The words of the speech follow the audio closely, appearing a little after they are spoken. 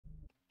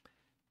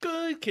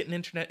Good kitten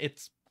internet.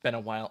 It's been a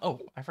while. Oh,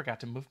 I forgot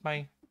to move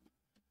my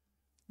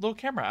little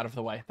camera out of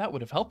the way. That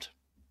would have helped.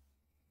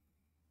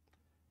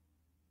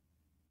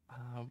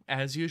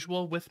 As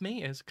usual with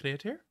me is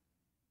Kriatyrr.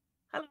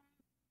 Hello.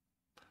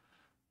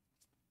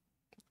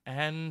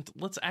 And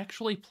let's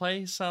actually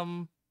play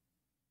some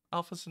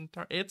Alpha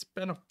Centauri. It's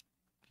been a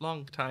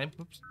long time.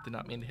 Oops, did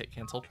not mean to hit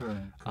cancel.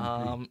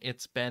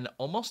 It's been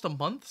almost a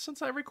month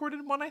since I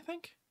recorded one, I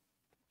think.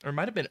 Or it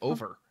might have been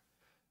over.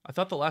 I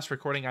thought the last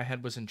recording I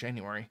had was in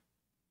January.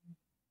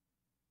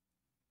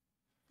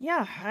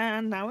 Yeah,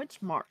 and now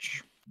it's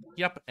March.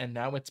 Yep, and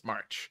now it's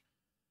March.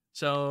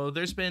 So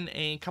there's been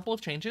a couple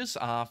of changes.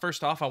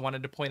 First off, I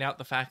wanted to point out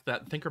the fact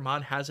that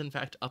ThinkerMod has in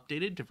fact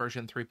updated to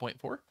version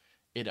 3.4.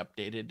 It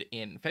updated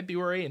in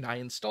February, and I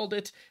installed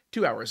it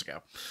 2 hours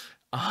ago.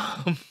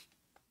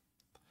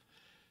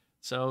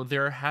 So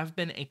there have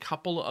been a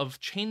couple of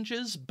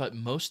changes, but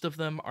most of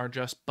them are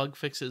just bug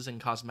fixes and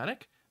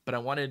cosmetic. But I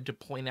wanted to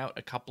point out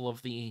a couple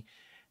of the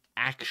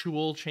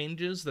actual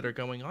changes that are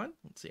going on.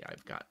 Let's see,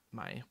 I've got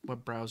my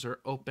web browser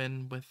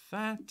open with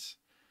that.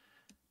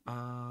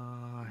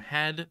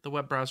 Had the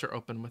web browser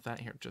open with that.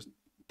 Here, just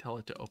tell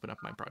it to open up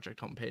my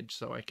project homepage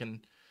so I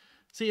can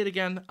see it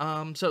again.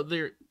 So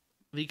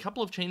the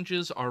couple of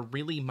changes are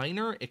really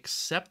minor,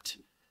 except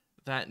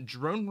that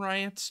drone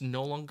riots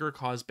no longer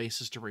cause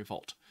bases to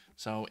revolt.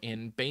 So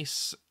in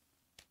base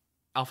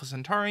Alpha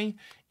Centauri,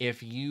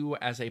 if you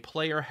as a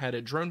player had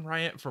a drone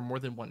riot for more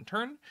than one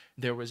turn,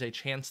 there was a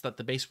chance that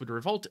the base would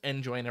revolt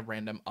and join a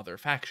random other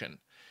faction.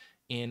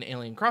 In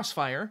Alien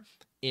Crossfire,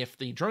 if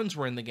the drones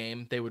were in the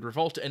game, they would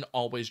revolt and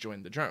always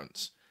join the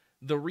drones.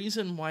 The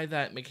reason why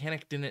that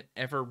mechanic didn't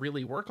ever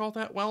really work all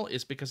that well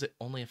is because it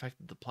only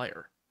affected the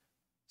player.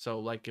 So,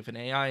 like, if an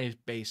AI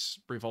base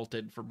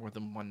revolted for more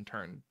than one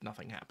turn,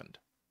 nothing happened.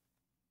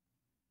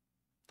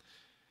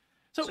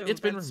 So it's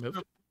been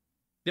removed.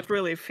 It's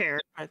really fair.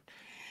 But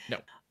no.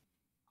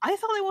 I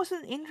thought it was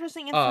an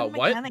interesting and fun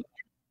mechanic.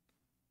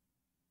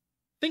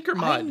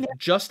 ThinkerMod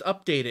just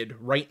updated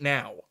right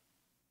now.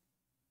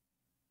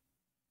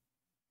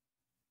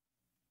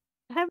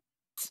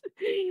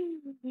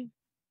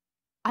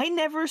 I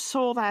never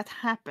saw that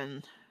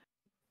happen.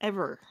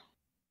 Ever.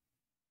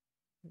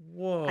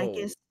 Whoa. I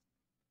guess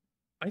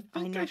I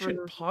think I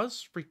should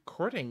pause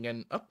recording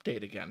and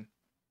update again.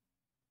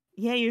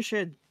 Yeah, you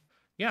should.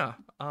 Yeah.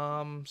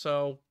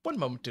 So one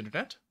moment,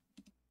 internet.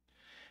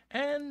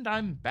 And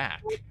I'm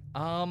back.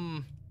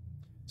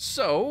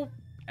 So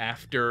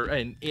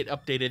and it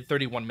updated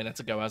 31 minutes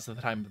ago as of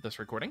the time of this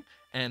recording,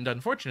 and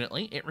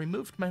unfortunately it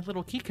removed my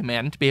little key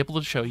command to be able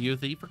to show you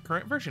the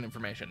current version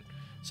information.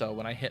 So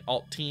when I hit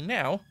Alt-T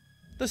now,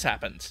 this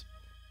happens.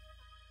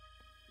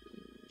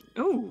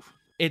 Ooh.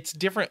 It's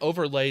different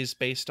overlays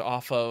based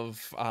off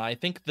of, I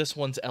think this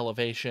one's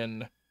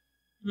elevation.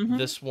 Mm-hmm.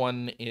 This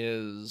one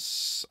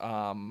is,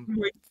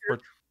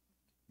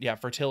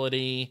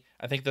 fertility.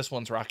 I think this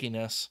one's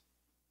rockiness.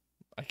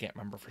 I can't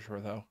remember for sure,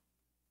 though.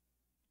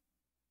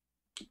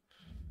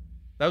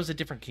 That was a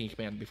different key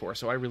command before,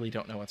 so I really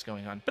don't know what's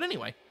going on. But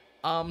anyway,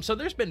 so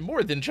there's been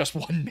more than just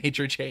one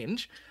major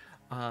change.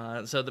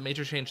 So the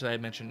major change that I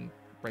mentioned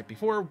right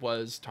before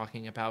was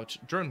talking about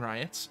drone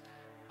riots.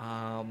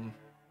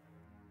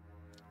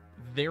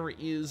 There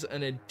is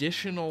an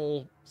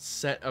additional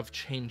set of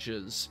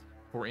changes.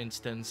 For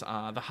instance,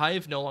 the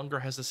Hive no longer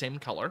has the same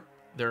color.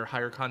 They're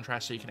higher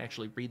contrast, so you can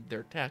actually read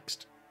their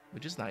text,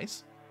 which is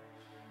nice.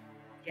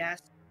 Yes.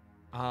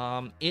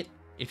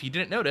 If you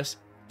didn't notice,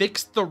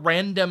 fixed the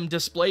random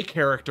display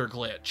character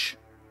glitch.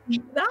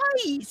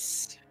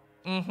 Nice!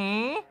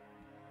 Mm-hmm.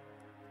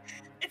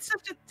 It's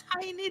such a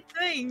tiny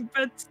thing,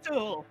 but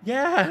still.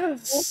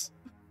 Yes!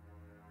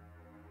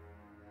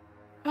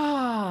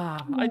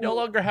 I no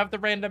longer have the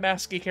random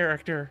ASCII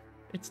character.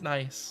 It's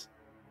nice.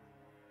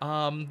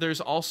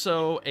 There's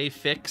also a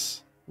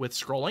fix with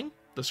scrolling.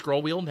 The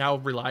scroll wheel now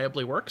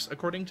reliably works,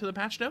 according to the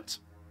patch notes.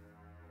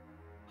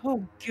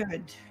 Oh,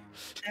 good.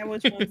 That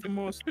was one of the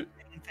most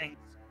important things.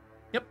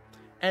 Yep.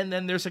 And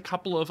then there's a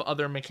couple of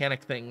other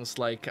mechanic things,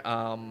 like,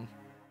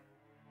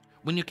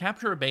 when you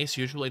capture a base,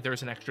 usually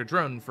there's an extra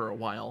drone for a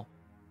while.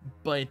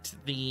 But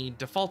the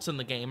defaults in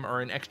the game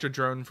are an extra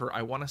drone for,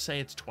 I want to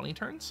say it's 20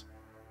 turns?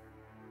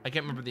 I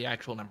can't remember the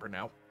actual number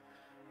now.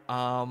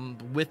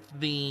 With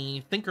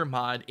the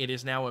ThinkerMod, it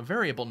is now a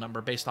variable number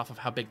based off of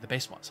how big the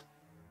base was.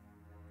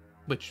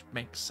 Which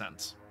makes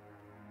sense.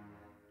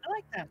 I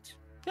like that.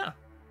 Yeah.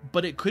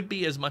 But it could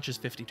be as much as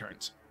 50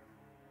 turns.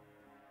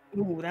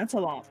 Ooh, that's a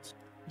lot.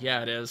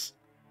 Yeah, it is.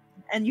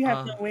 And you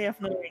have no way of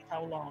knowing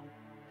how long.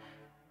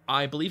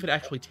 I believe it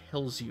actually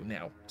tells you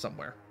now,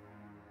 somewhere.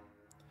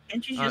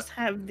 Can't you just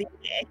have the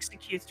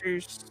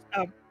executors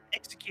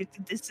execute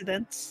the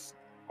dissidents?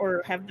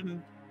 Or have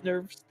them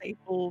nerve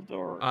stapled,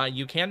 or...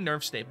 You can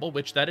nerve staple,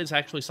 which that is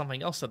actually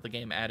something else that the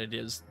game added,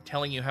 is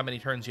telling you how many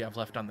turns you have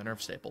left on the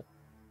nerve staple.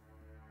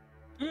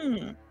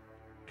 Hmm.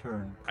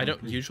 I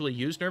don't usually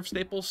use nerve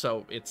staple,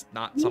 so it's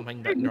not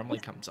something that normally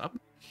comes up.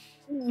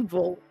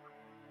 Evil.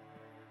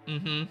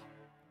 Mm-hmm.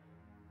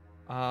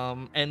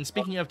 And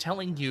speaking of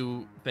telling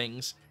you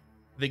things,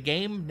 the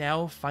game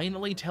now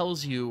finally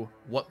tells you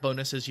what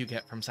bonuses you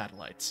get from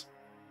satellites.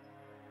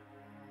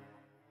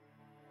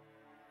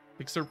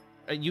 Because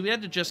you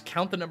had to just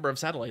count the number of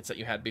satellites that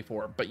you had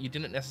before, but you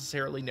didn't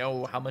necessarily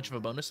know how much of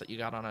a bonus that you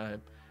got on a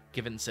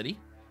given city.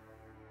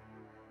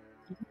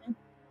 Mhm.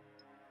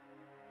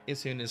 As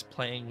soon as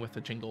playing with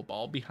a jingle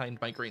ball behind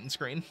my green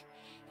screen.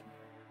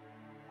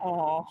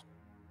 Aw.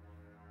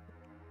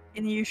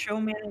 Can you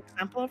show me an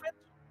example of it?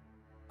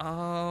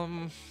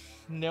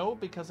 No,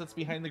 because it's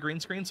behind the green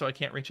screen, so I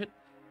can't reach it.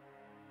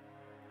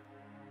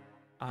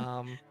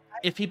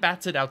 If he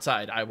bats it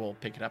outside, I will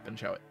pick it up and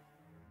show it.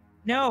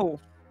 No.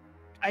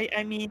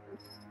 I mean,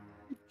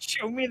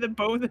 show me the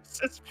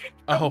bonuses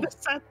Oh. of the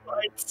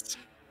satellites.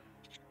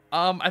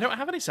 I don't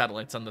have any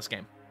satellites on this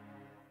game.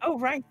 Oh,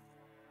 right.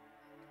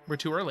 We're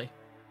too early.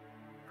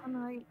 Can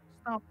I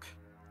stop?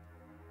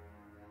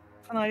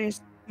 Can I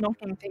just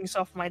knocking things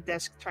off my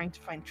desk trying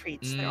to find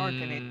treats? There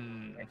aren't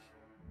any.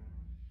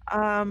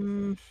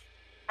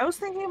 I was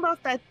thinking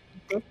about that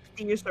dip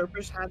the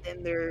Usurpers had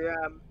in their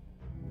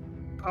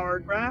power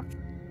graph.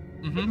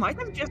 It might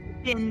have just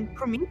been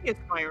Prometheus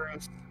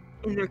virus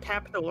in their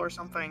capital or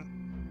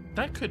something.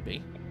 That could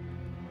be.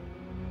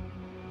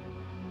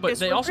 But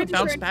they also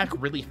bounce back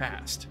really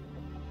fast.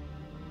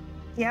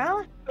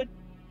 Yeah, but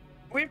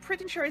we're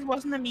pretty sure it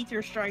wasn't a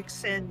meteor strike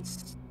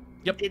since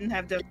it didn't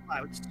have those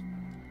clouds.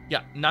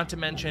 Yeah, not to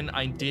mention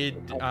I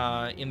did,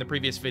 in the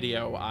previous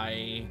video,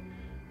 I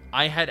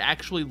had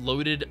actually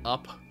loaded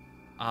up,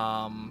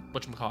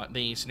 whatchamacallit,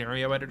 the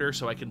scenario editor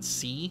so I can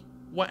see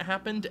what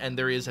happened, and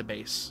there is a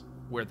base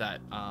where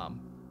that,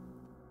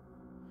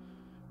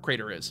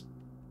 crater is.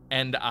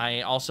 And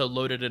I also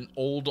loaded an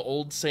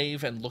old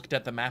save and looked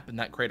at the map, and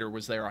that crater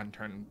was there on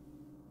turn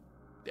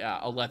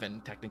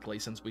 11, technically,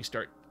 since we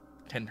start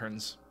 10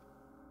 turns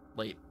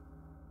late.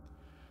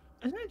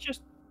 Isn't it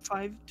just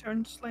 5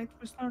 turns late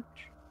we start?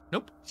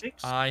 Nope.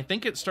 6? I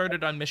think it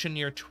started on mission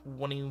year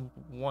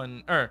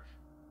 21, or,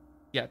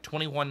 yeah,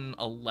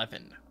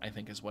 2111, I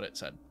think is what it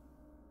said.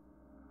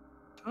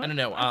 I don't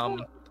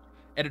know,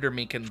 editor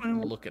me can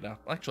look it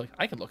up. Actually,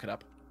 I can look it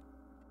up.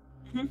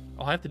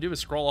 All I have to do is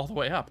scroll all the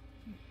way up.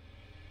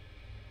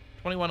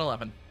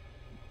 2111.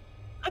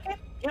 Okay,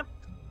 yep.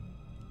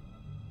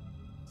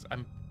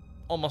 I'm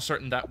almost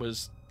certain that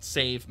was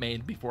save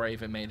made before I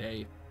even made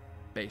a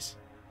base.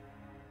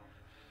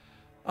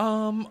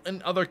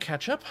 And other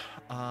catch-up.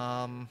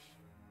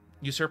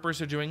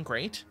 Usurpers are doing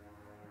great.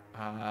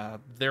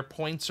 Their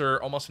points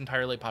are almost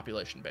entirely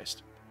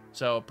population-based.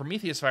 So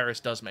Prometheus virus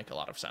does make a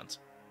lot of sense.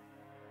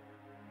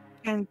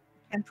 Can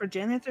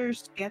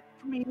progenitors get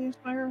Prometheus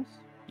virus?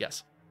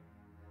 Yes.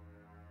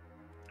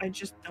 I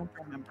just don't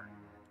remember.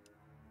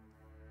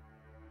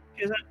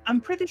 Because I'm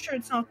pretty sure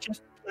it's not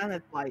just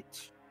planet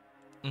light.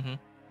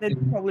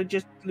 They'd probably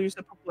just lose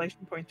a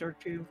population point or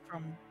two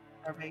from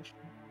starvation.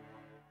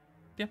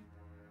 Yeah.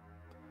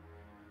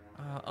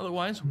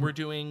 Otherwise, we're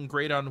doing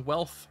great on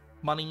wealth,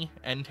 money,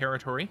 and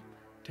territory.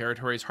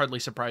 Territory is hardly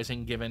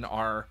surprising given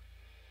our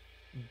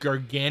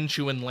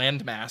gargantuan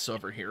landmass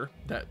over here.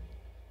 That,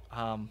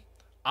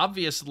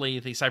 obviously,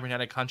 the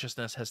cybernetic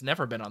consciousness has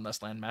never been on this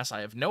landmass.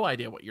 I have no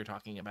idea what you're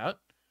talking about.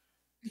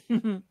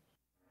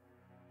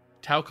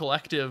 Tau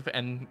Collective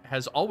and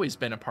has always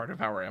been a part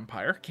of our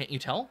empire. Can't you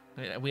tell?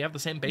 We have the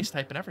same base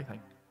type and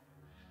everything.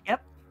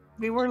 Yep.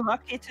 We were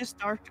lucky to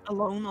start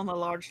alone on a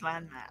large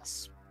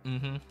landmass.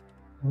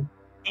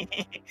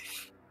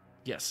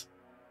 Yes.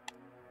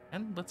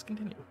 And let's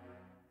continue.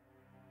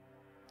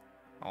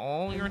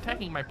 Oh, you're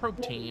attacking my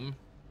probe team.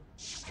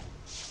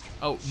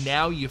 Oh,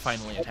 now you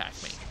finally attack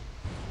me.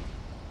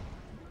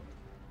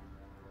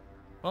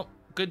 Well,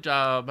 good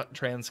job,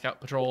 Trans Scout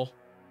Patrol.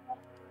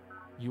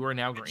 You are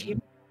now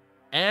green.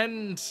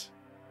 And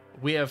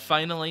we have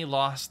finally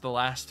lost the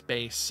last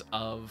base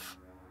of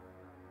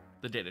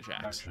the data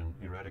jacks.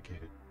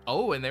 Eradicated.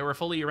 Oh, and they were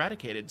fully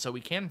eradicated, so we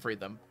can free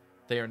them.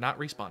 They are not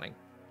respawning.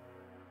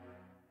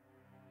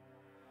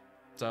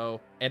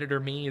 So, editor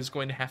me is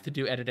going to have to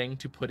do editing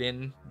to put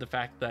in the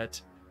fact that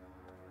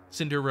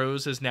Cinder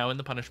Rose is now in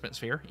the punishment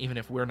sphere, even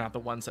if we're not the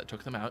ones that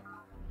took them out.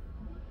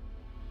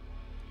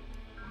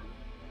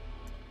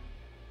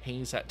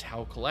 Haze at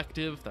Tau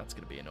Collective, that's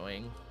going to be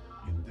annoying.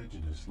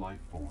 Indigenous life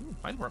form.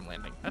 Mindworm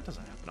landing, that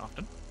doesn't happen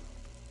often.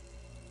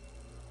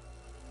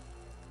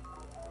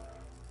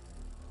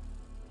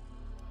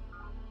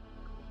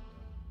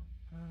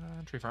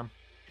 Tree farm.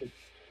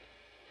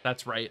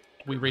 That's right,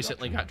 we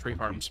recently got tree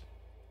farms.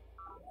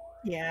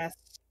 Yes.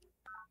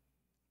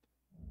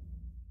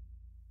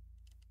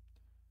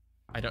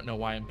 I don't know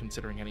why I'm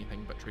considering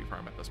anything but tree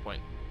farm at this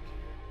point.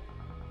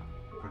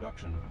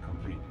 Production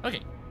complete.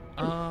 Okay.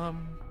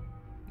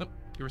 Nope.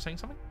 You were saying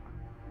something?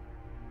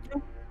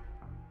 No.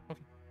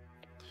 Okay.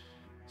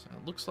 So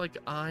it looks like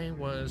I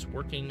was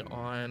working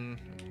on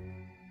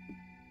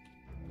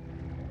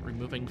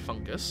removing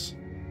fungus.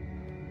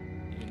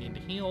 You need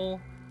to heal.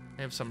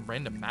 I have some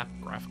random map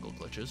graphical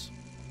glitches.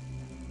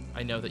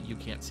 I know that you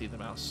can't see the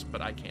mouse,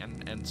 but I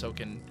can, and so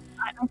can...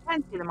 I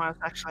can see the mouse,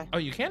 actually. Oh,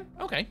 you can?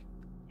 Okay.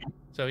 Yeah.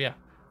 So, yeah.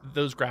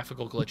 those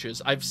graphical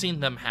glitches, I've seen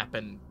them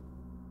happen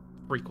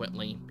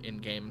frequently in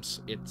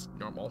games. It's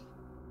normal.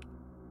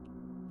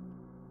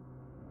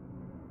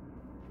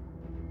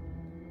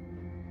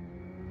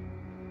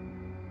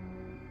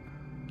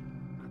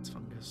 That's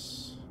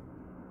fungus.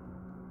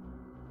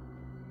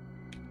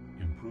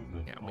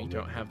 Improvement. Yeah, we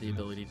don't have the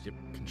ability to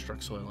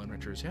construct soil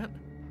enrichers yet.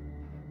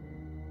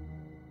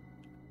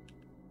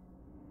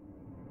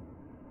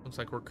 Looks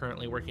like we're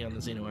currently working on the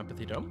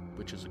Xenoempathy Dome,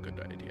 which is a good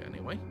idea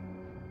anyway.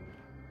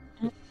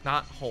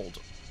 Not hold.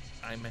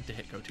 I meant to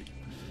hit go to.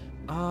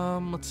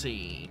 Let's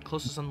see.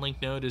 Closest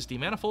unlinked node is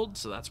D-Manifold,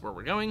 so that's where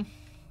we're going.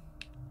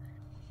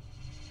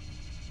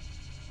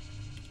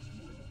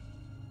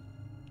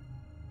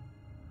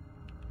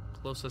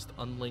 Closest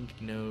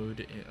unlinked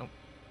node. Oh,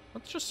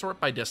 let's just sort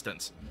by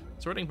distance.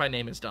 Sorting by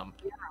name is dumb.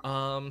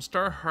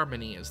 Star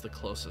Harmony is the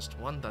closest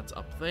one. That's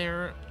up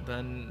there.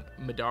 Then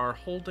Madar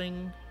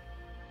Holding.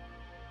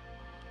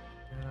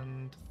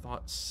 And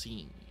Thought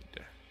Seed.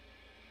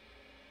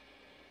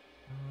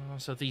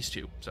 So these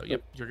two. So,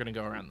 yep, you're going to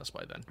go around this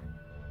way then.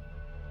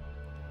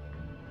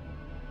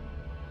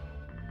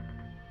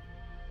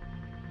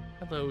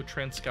 Hello,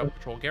 Trans-Scout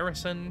Patrol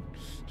Garrison.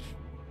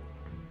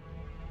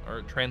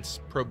 Or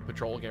Trans-Probe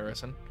Patrol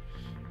Garrison.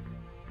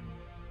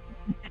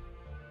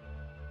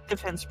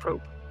 Defense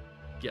probe.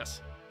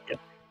 Yes. Yep.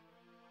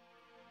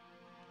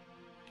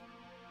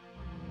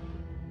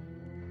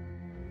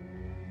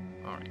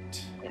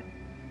 Alright.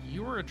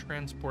 You are a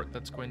transport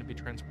that's going to be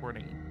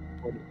transporting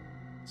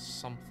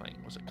something.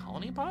 Was it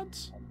colony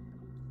pods?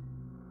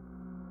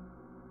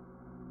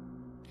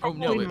 Oh,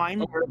 no.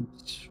 Mind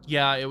worms.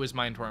 Yeah, it was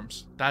mind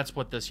worms. That's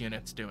what this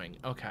unit's doing.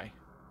 Okay.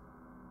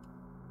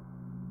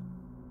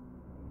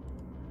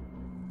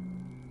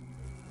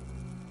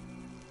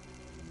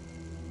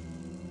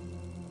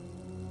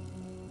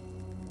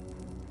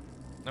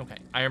 Okay.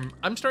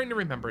 I'm starting to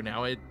remember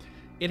now. It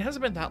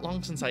hasn't been that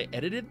long since I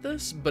edited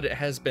this, but it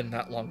has been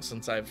that long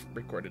since I've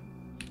recorded.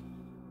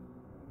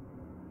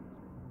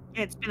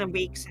 It's been a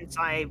week since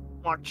I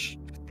watched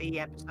the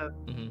episode,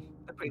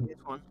 the previous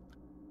one.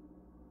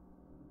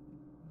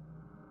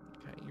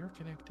 Okay, you're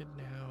connected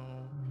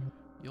now.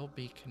 You'll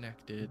be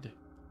connected.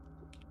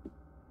 You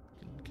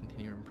can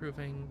continue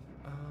improving.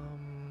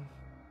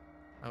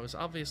 I was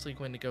obviously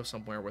going to go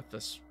somewhere with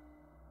this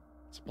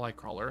supply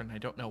crawler, and I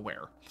don't know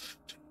where.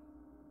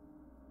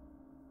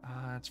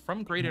 It's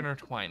from Great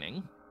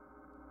Intertwining.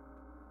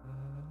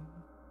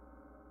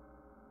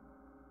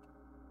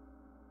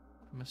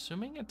 I'm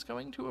assuming it's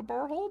going to a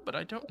borehole, but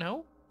I don't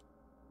know.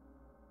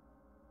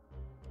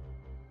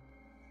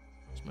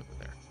 Let's move it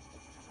there.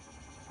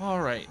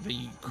 All right,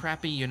 the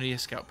crappy Unity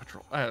Scout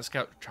Patrol,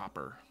 Scout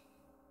Chopper.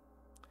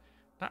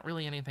 Not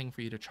really anything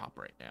for you to chop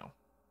right now.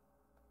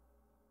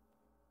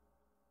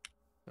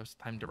 It's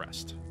time to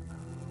rest.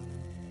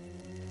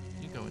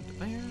 You go into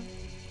there.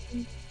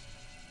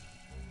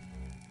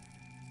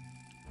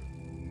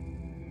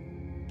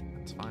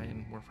 That's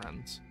fine. We're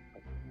friends.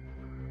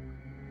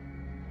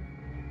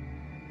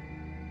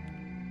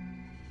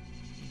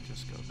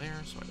 Just go there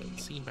so I can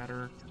see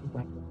better.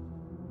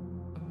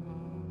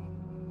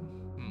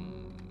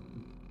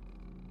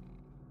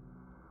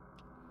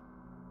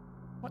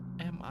 What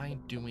am I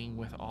doing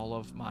with all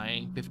of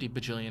my 50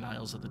 bajillion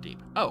Isles of the Deep?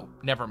 Oh,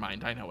 never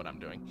mind. I know what I'm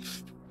doing.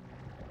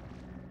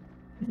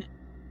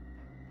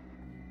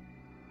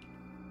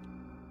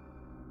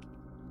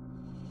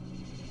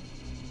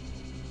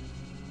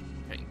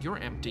 Okay, you're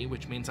empty,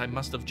 which means I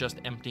must have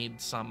just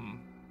emptied some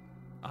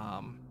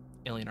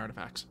alien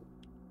artifacts.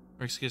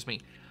 Or excuse me,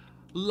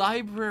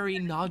 library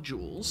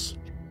nodules.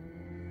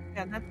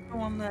 Yeah, that's the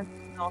one that's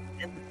not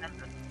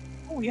independent.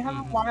 Oh, you have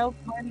a wild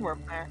mind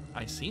worm there.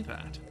 I see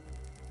that.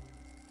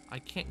 I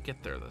can't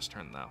get there this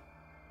turn, though.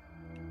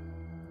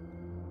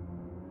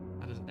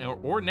 That is,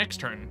 or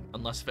next turn,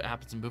 unless if it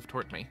happens to move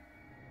toward me.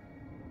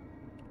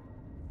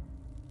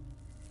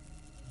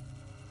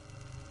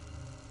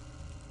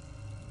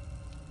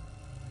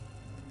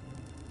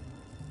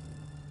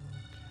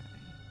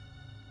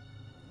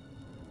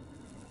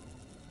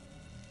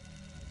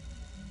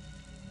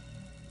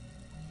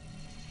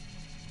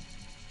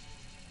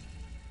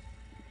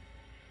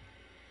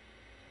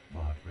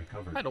 Bot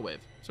recovered. Tidal wave.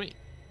 Sweet.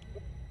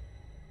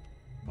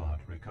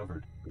 Bot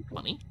recovered.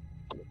 Money?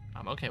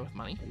 I'm okay with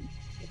money.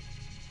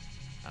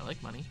 I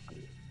like money.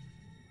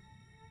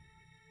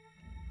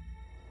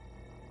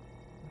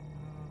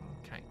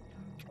 Okay.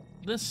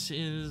 This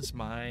is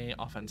my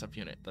offensive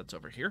unit that's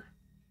over here.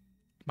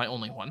 My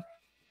only one.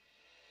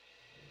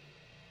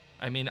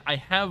 I mean, I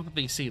have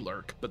the Sea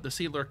Lurk, but the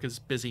Sea Lurk is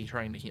busy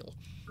trying to heal.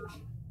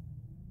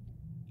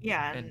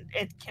 Yeah, and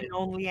it can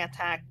only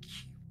attack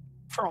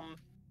from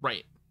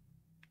Right.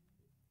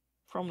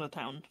 from the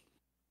town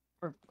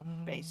or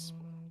base.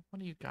 What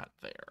do you got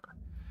there?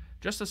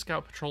 Just a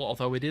scout patrol,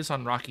 although it is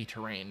on rocky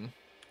terrain,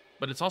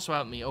 but it's also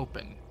out in the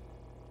open.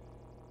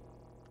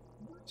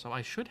 So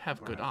I should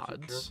have good Perhaps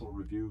odds. A careful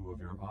review of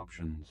your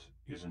options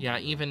isn't Yeah,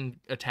 even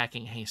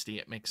attacking hasty,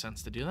 it makes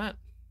sense to do that.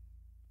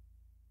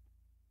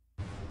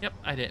 Yep,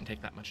 I didn't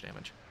take that much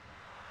damage.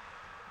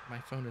 My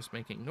phone is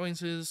making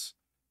noises.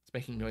 It's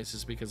making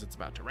noises because it's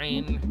about to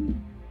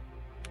rain.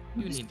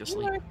 You need to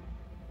sleep.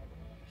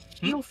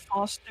 Heal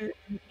faster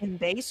in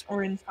base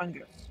or in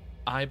fungus?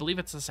 I believe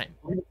it's the same.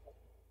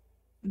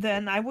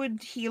 Then I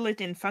would heal it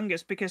in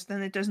fungus because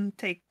then it doesn't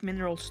take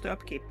minerals to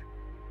upkeep.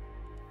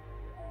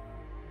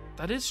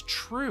 That is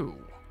true.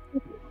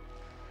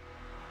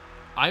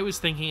 I was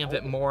thinking of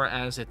it more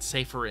as it's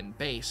safer in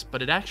base,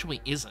 but it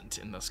actually isn't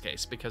in this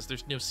case because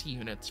there's no C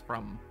units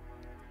from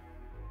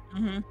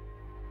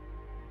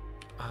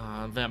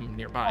them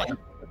nearby.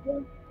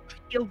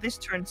 Heal this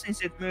turn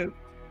since it moved.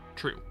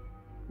 True.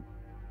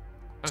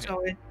 Okay.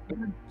 So it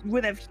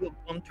would have healed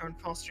one turn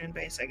faster in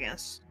base, I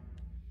guess.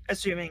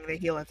 Assuming they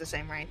heal at the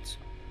same rate.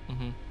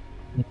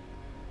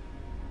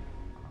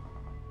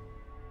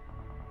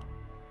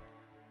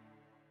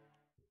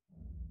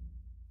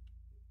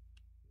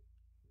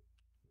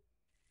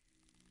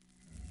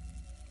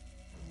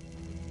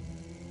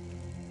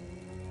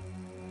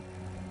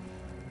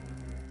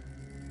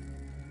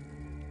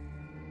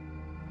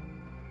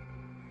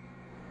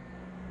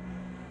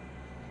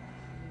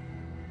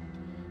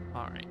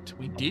 Alright,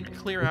 we did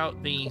clear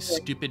out the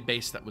stupid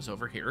base that was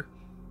over here.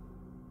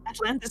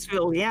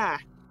 Atlantisville, yeah.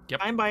 Yep.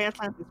 I'm by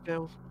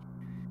Atlantisville.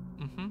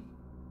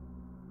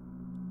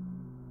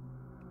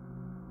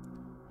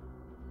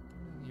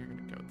 You're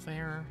gonna go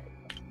there.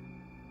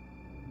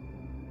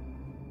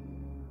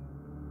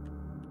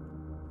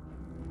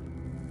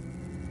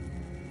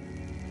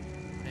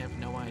 I have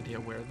no idea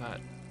where that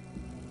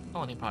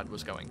colony pod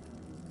was going.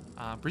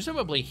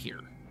 Presumably here,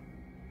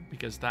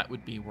 because that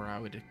would be where I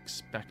would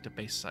expect a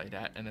base site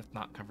at, and it's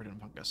not covered in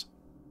fungus.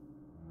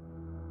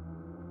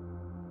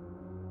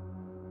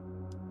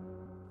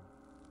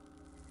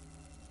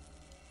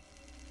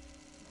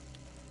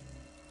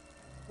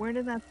 Where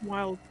did that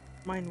wild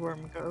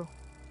mindworm go?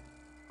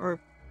 Or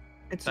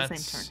it's the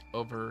That's same turn.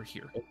 over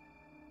here.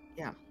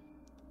 Yeah.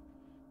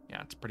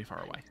 Yeah, it's pretty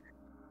far away.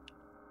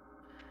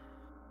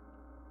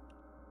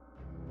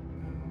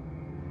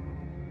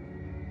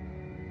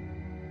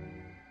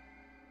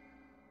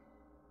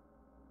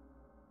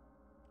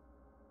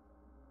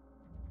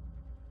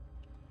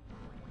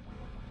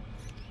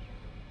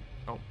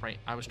 Oh, right.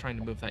 I was trying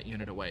to move that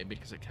unit away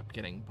because it kept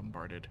getting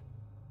bombarded.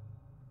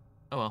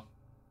 Oh well.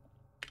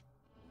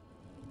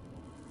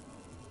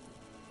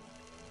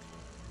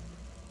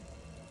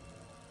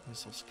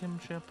 Missile skim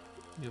ship.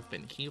 You've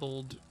been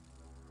healed.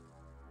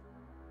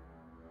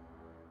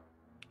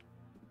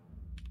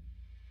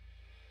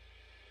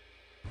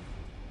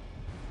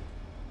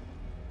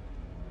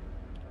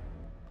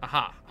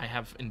 Aha! I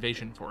have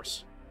invasion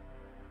force.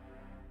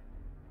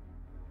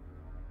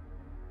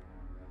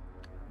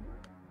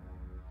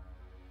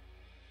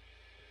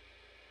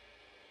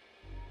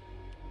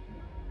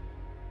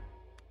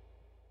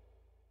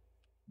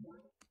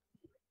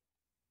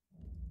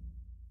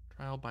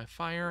 Trial by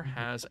Fire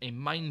has a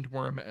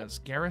Mindworm as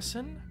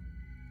garrison.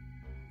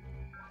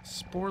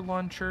 Spore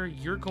Launcher,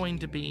 you're going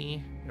to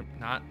be...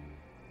 Not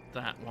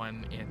that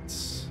one,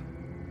 it's...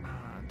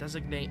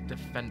 Designate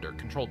Defender,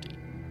 Control D.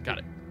 Got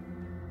it.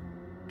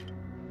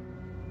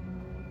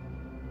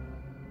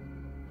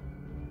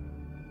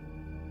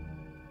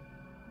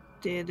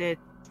 Did it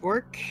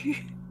work?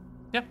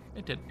 Yeah,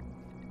 it did.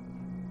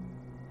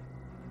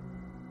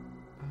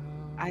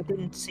 I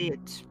didn't see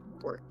it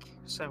work,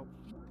 so...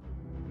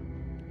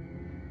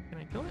 Can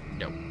I kill it?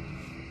 No.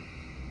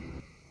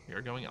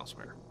 You're going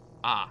elsewhere.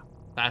 Ah,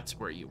 that's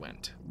where you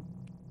went.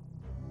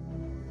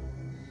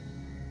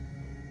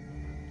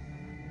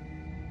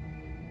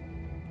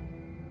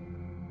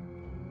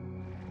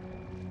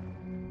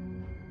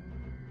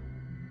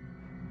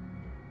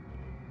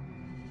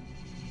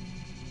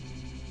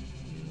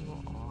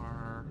 You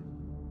are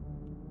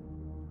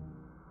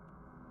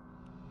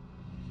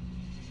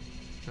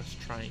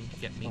just trying to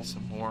get me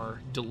some more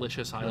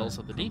delicious Isles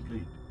of the Deep.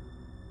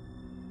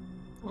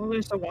 Well,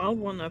 there's a wild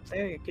one up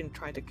there you can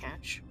try to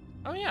catch.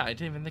 Oh yeah, I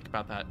didn't even think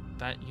about that.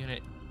 That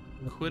unit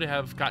could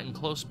have gotten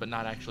close, but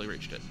not actually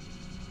reached it.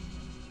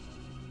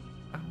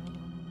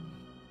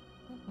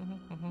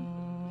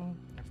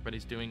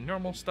 Everybody's doing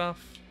normal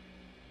stuff.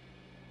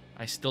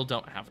 I still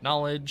don't have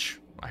knowledge.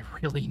 I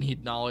really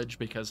need knowledge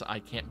because I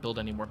can't build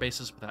any more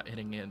bases without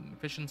hitting an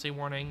efficiency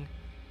warning.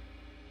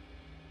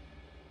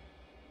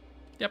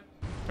 Yep,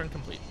 turn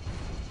complete.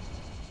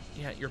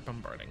 Yeah, you're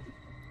bombarding.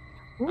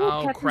 Ooh,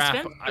 Oh, Captain crap,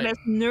 Sven has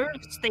nerve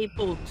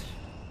stapled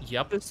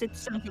Yep. the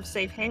citizens of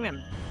Safe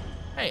Haven.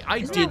 Hey, I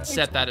Isn't did that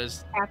set his that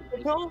as...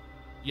 capital?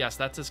 Yes,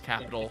 that's his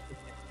capital.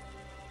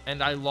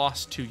 And I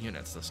lost 2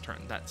 units this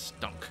turn. That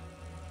stunk.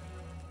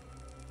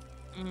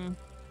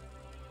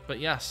 But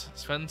yes,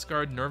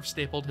 Svensgaard nerve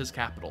stapled his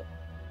capital.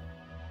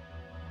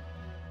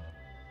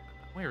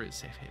 Where is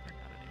Safe Haven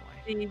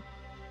at anyway?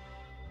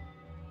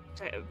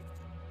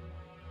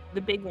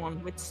 The big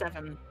one with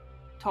 7.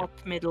 Top,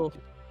 middle.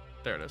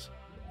 There it is.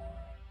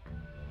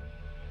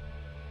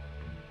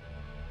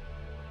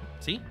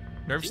 See?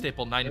 Nerve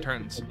staple 9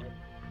 turns.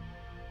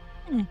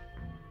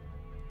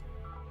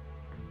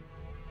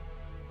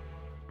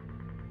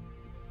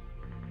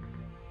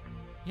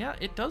 Yeah,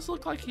 it does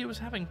look like he was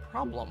having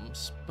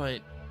problems,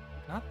 but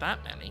not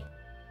that many.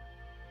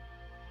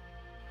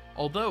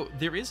 Although,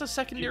 there is a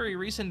secondary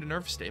reason to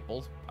nerf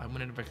staple. I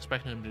wouldn't have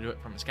expected him to do it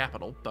from his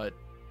capital, but...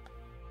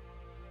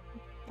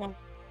 Well.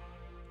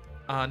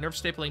 Nerf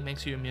stapling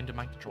makes you immune to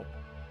mind control.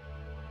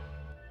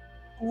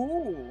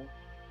 Ooh.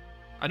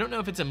 I don't know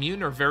if it's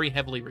immune or very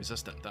heavily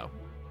resistant, though.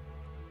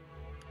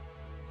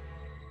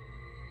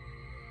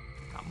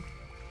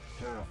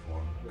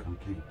 Terraform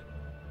complete.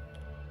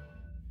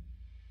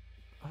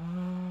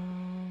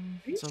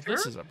 So sure?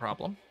 this is a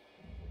problem.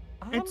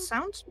 It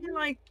sounds to me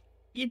like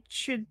it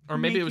should. Or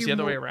maybe make it was you the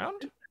other way more-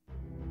 around?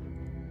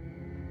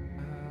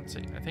 Let's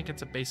see. I think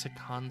it's a basic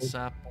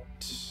concept.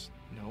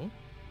 No.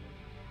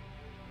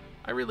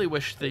 I really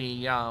wish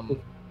the,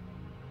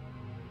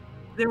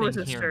 There was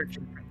a in here. search.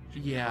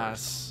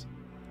 Yes.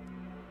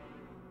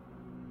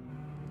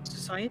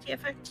 Society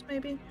effects,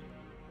 maybe?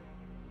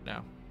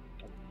 No.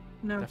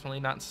 No. Definitely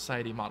not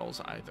society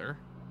models either.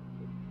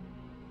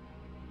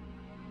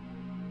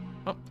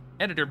 Oh,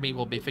 editor me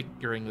will be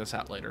figuring this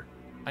out later.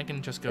 I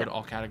can just go to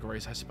all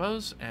categories, I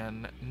suppose,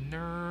 and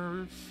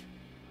nerve.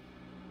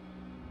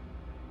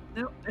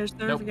 No, there's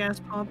nerve Nope. gas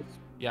pods.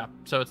 Yeah,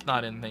 so it's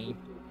not in the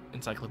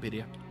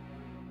encyclopedia.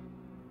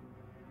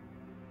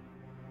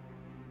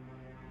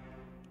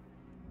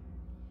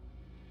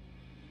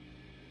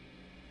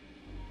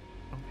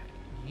 Okay,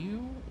 you,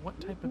 what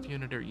type of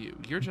unit are you?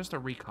 You're just a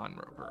recon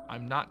rover.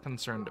 I'm not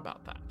concerned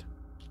about that.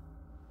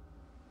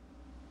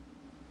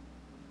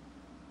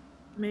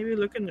 Maybe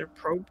look in their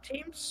probe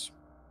teams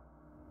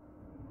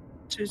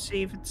to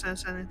see if it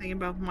says anything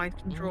about mind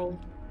control.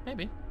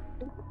 Maybe.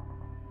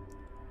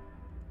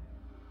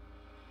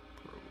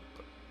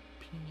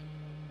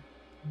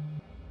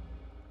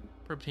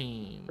 Probe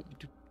team.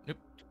 Nope.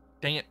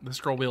 Dang it, the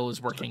scroll wheel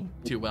is working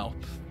too well.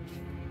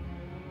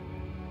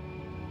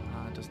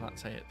 Does not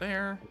say it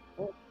there.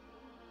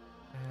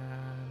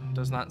 And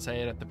does not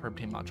say it at the probe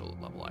team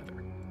module level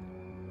either.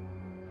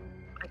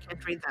 I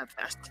can't read that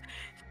fast.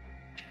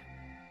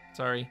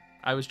 Sorry,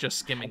 I was just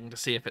skimming to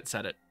see if it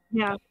said it.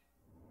 Yeah,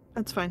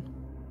 that's fine.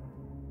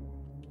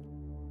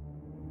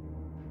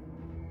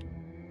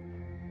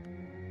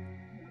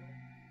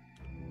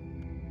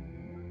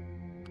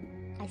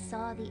 I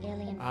saw the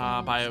alien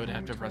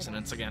Bioadaptive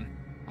resonance again.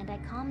 and I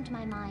calmed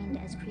my mind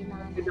as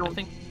Krilan. You I don't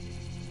think...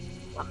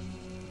 I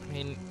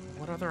mean,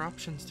 what other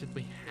options did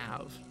we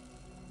have?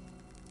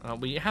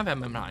 We have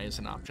MMI as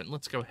an option.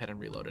 Let's go ahead and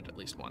reload it at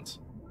least once.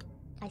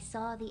 I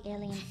saw the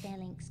alien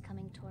phalanx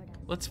coming toward us.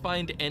 Let's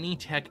find any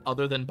tech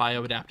other than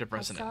bioadaptive I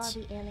resonance. saw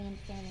the alien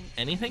phalanx.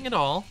 Anything at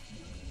all.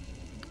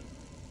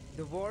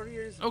 The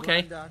Warriors'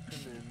 Okay. brand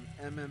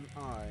acronym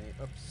MMI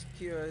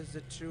obscures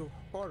the true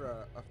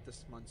horror of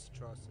this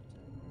monstrosity.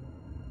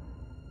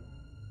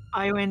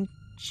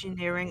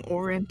 bioengineering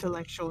or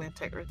intellectual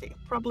integrity.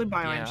 Probably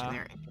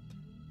bioengineering.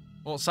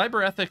 Well,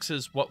 cyber ethics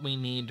is what we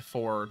need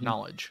for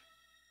knowledge.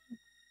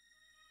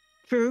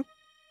 True.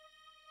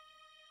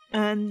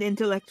 And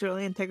intellectual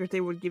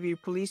integrity would give you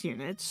police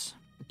units.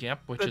 Yep,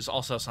 which But is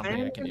also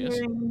something I can use.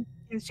 Bioengineering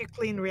gives you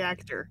clean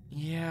reactor.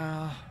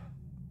 Yeah.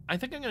 I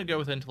think I'm going to go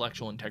with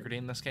intellectual integrity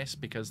in this case,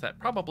 because that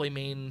probably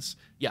means...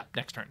 Yeah,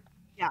 next turn.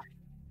 Yeah.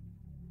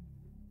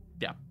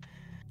 Yeah.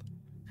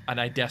 And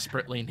I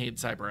desperately need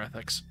cyber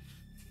ethics.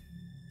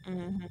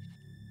 Mm-hmm.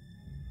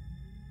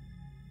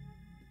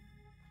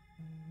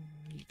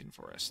 Beacon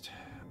Forest.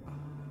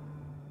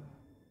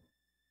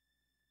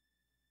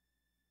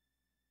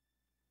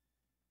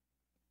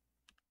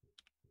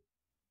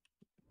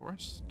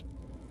 Forest?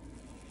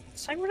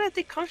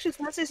 Cybernetic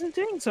consciousness isn't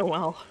doing so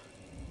well.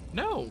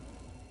 No.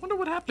 Wonder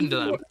what happened to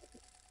them.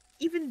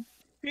 Even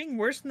doing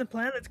worse than the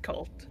Planet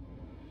Cult.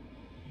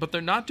 But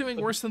they're not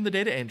doing worse than the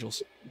Data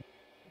Angels.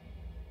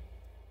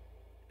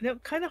 No,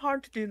 kind of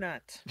hard to do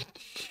that.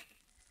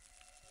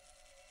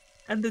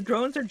 And the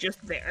drones are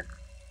just there.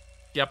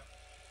 Yep.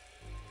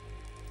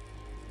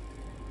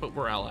 But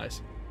we're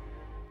allies.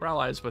 We're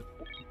allies with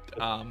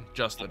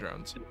just the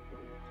drones.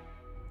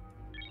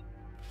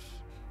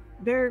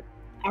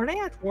 Are they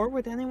at war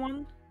with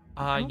anyone?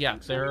 don't Yeah,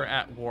 think so. they're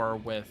at war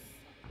with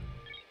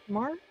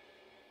Mar?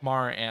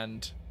 Mar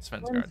and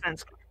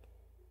Svensgaard.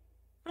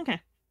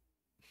 Okay.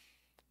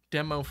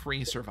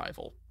 Demo-free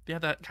survival. Yeah,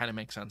 that kind of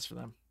makes sense for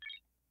them.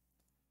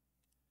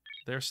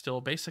 There's still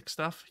basic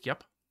stuff.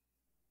 Yep.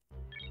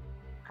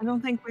 I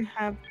don't think we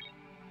have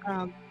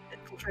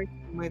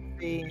infiltration with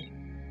the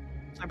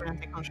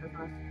cybernetic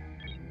consciousness.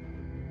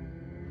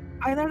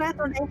 Either that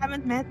or they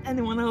haven't met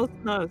anyone else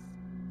knows.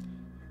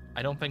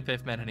 I don't think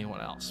they've met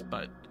anyone else,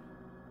 but...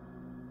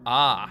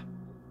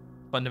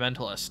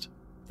 Fundamentalist.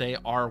 They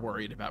are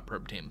worried about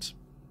probe teams.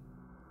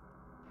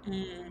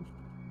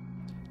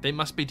 They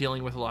must be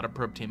dealing with a lot of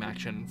probe team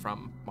action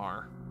from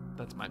Mar.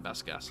 That's my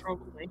best guess.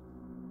 Probably.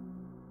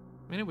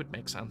 I mean, it would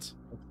make sense.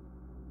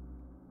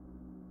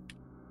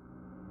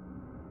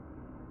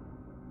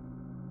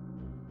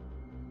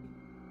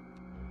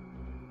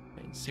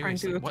 Okay, Trying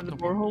seriously, to go what to the in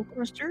the world? borehole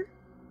cluster?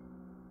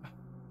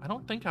 I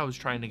don't think I was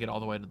trying to get all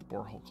the way to the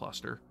borehole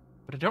cluster,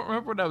 but I don't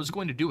remember what I was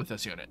going to do with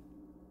this unit.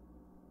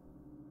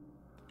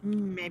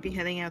 Maybe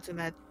heading out to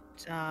that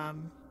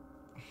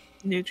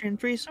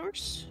nutrient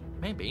resource.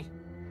 Maybe.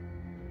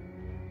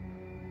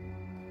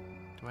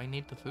 Do I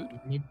need the food?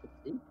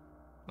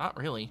 Not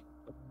really.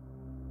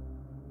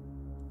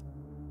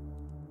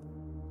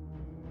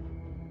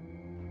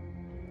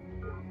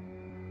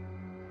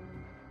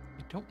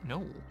 I don't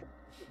know.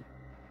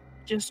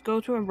 Just go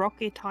to a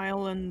rocky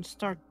tile and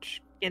start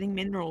getting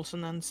minerals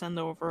and then send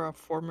over a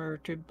farmer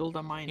to build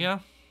a mine. Yeah,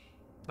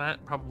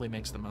 that probably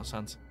makes the most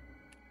sense.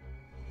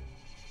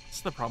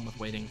 It's the problem with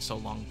waiting so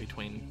long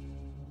between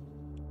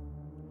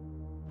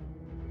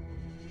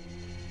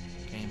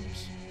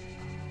games.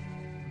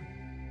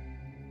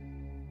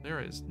 There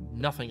is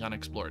nothing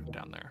unexplored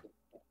down there.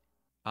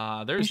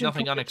 There's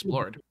nothing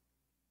unexplored.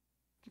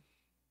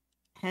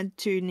 Head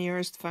to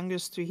nearest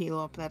fungus to heal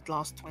up that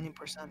last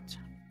 20%.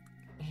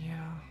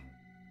 Yeah.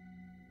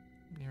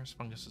 Nearest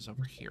fungus is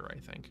over here, I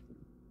think.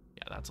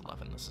 Yeah, that's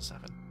 11. This is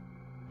 7.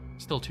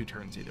 Still 2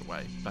 turns either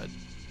way, but...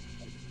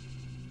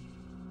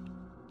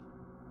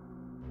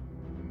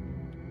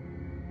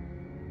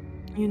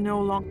 You no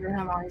longer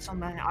have eyes on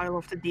the Isle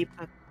of the Deep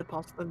that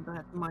deposited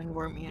that mine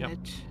worm in Yep.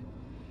 it.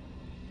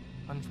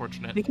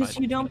 Unfortunate, Because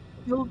but you don't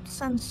build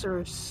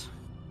sensors.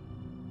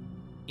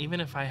 even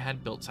if I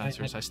had built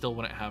sensors, I still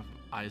wouldn't have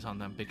eyes on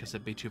them because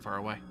it'd be too far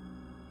away.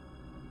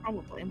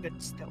 Probably, but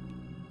still.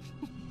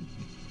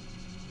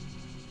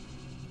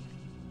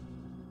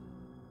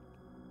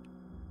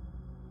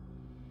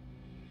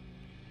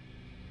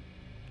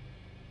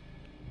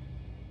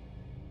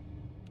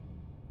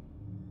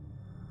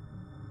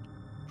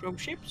 Probe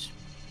ships?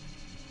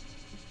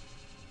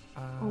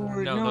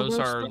 Or no, those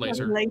are still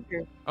laser.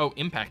 laser. Oh,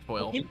 impact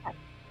foil. Impact.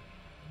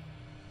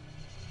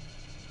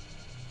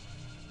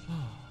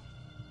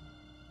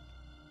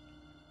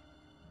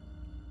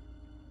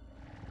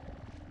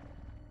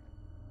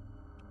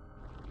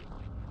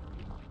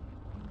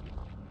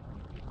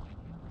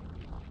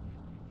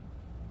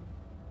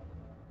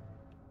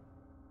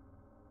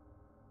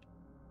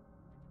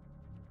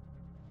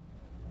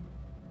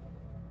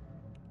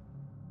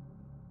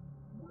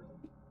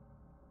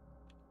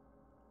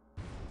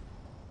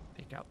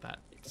 Take out that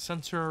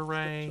sensor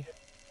array.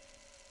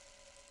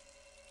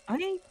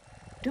 I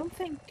don't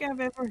think I've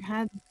ever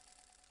had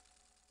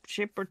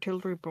ship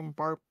artillery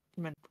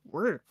bombardment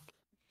work.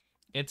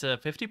 It's a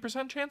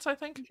 50% chance, I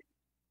think.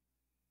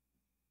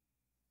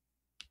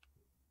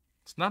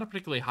 It's not a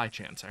particularly high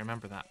chance, I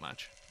remember that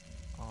much.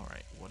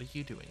 Alright, what are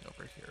you doing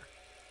over here?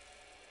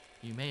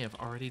 You may have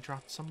already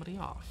dropped somebody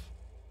off.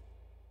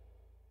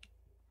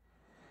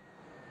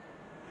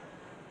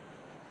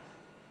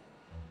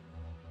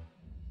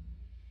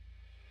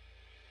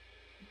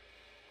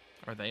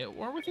 Are they at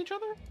war with each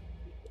other?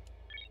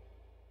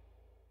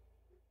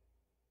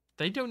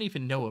 They don't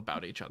even know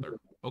about each other.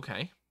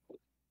 Okay.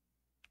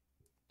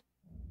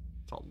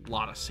 It's a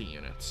lot of C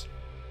units.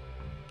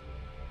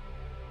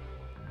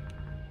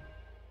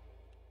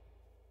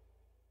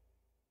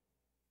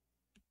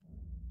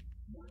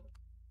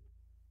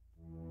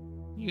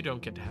 You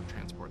don't get to have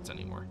transports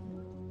anymore.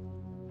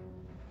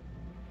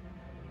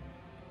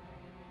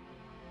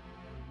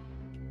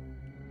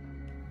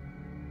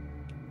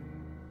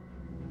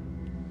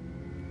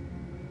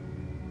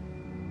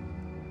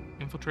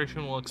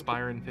 Infiltration will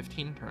expire in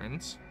 15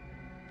 turns.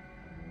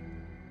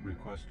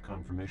 Request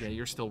confirmation. Yeah,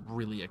 you're still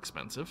really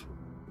expensive.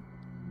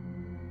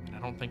 And I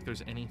don't think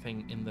there's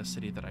anything in the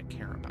city that I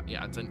care about.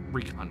 Yeah, it's a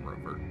recon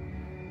rover.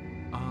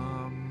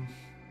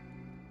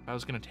 If I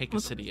was gonna take a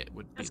city, it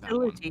would be that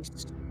one.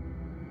 Facilities.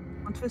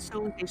 What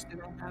facilities do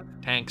they have?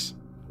 Tanks.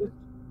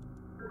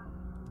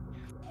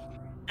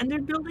 And they're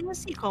building a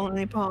sea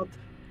colony pod.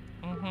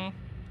 Mm-hmm.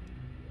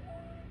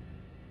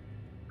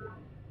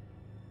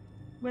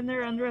 When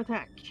they're under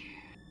attack.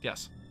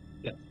 Yes.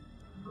 Yeah.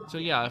 So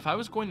yeah, if I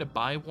was going to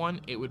buy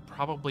one, it would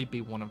probably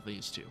be one of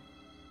these two.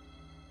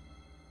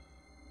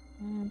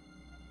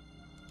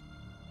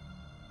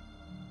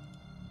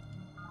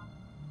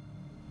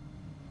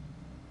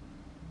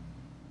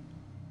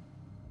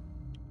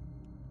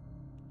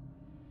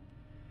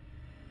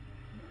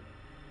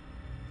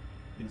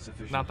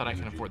 Insufficient Not that I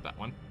can energy. afford that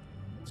one.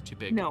 It's too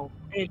big. No,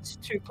 it's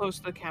too close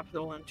to the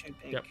capital and too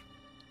big. Yep.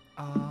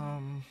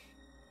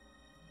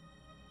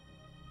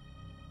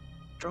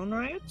 Drone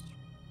riots?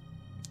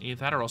 Either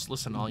that or else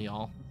listen, all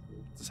y'all.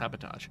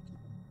 Sabotage.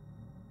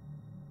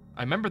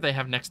 I remember they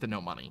have next to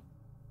no money.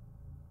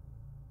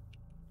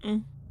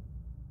 Mm.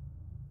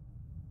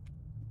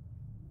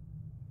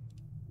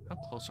 How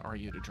close are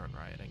you to drone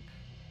rioting?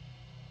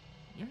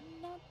 You're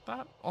not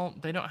that... Oh,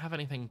 they don't have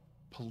anything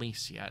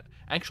police yet.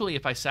 Actually,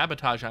 if I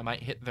sabotage, I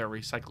might hit their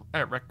rec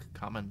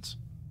commons.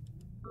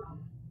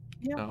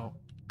 Yeah. So,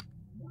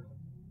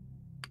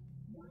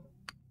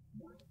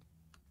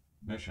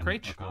 Mission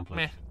Craich? accomplished.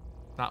 Meh.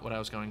 Not what I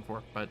was going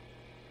for, but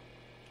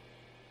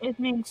It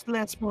means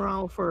less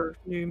morale for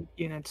new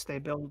units they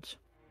build.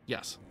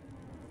 yes.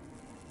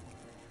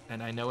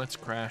 And I know it's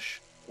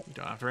Crash. You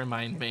don't have to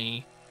remind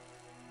me.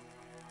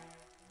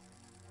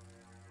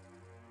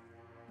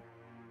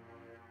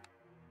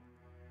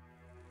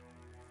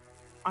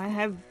 I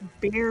have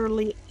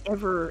barely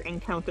ever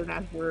encounter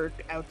that word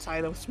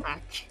outside of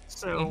Smack.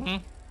 So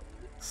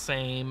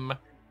Same.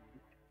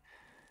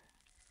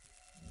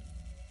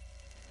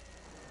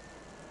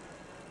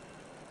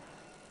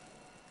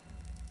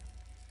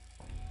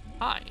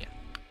 Hi.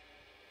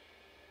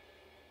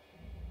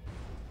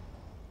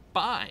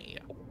 Bye.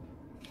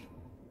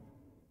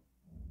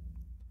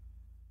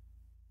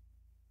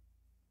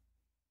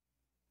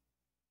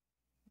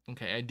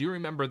 Okay, I do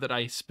remember that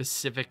I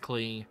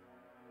specifically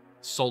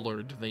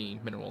solared the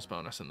minerals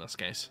bonus in this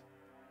case.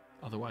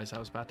 Otherwise, I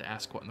was about to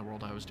ask what in the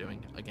world I was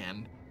doing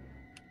again.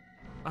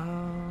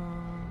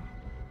 I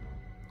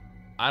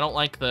don't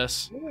like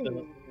this.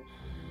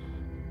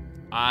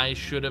 I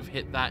should have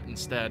hit that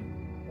instead.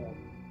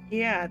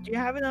 Yeah, do you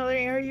have another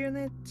air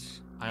unit?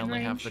 I in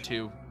only have range? the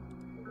 2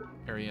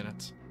 area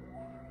units.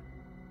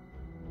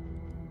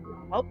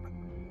 Well,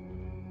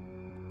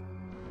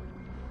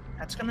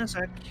 that's gonna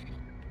suck.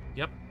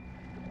 Yep.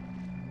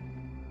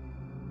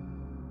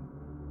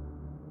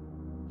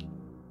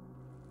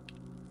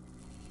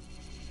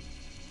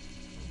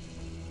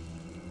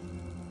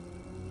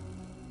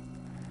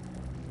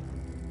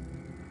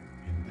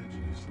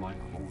 Indigenous life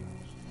forms.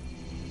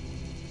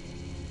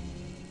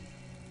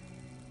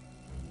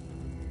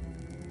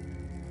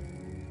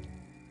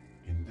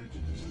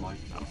 Indigenous life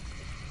forms.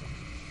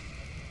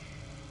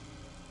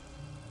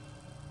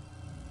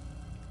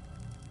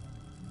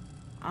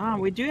 Ah,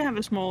 we do have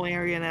a small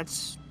area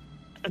that's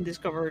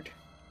undiscovered.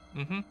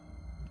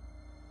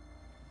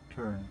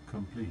 Turn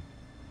complete.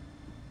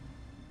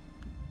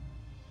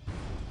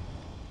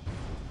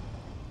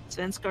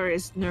 Svenskar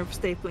is nerve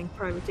stapling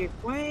Privateer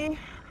Way.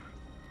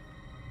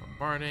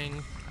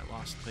 Bombarding. I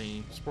lost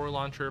the spore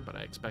launcher, but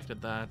I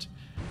expected that.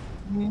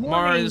 Morning.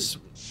 Mars,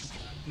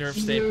 nerve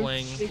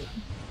stapling. Nerve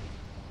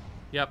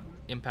Yep.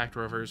 Impact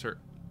rovers are...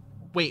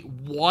 Wait,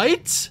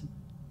 what?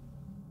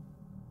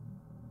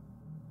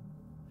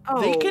 Oh,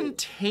 They can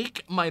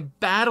take my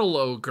battle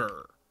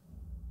ogre.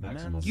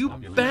 Maximum You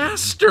population.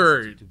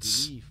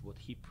 bastards! To believe what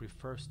he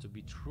prefers to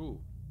be true,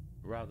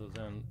 rather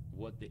than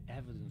what the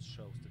evidence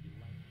shows to be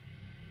likely.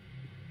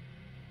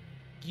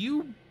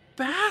 You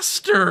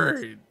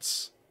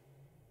bastards!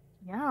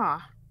 yeah.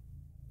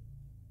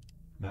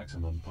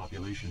 Maximum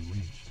population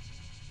reached.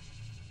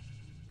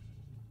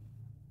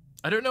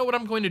 I don't know what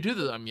I'm going to do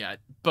to them yet,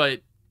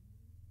 but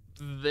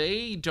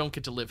they don't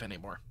get to live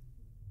anymore.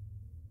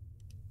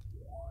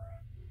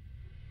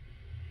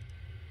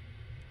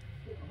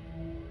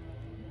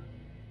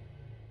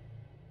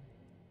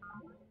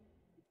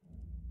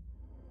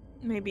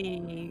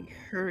 Maybe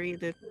hurry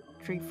the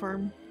tree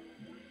farm.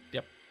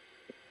 Yep.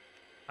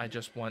 I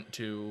just want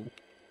to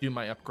do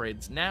my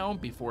upgrades now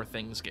before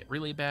things get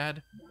really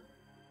bad.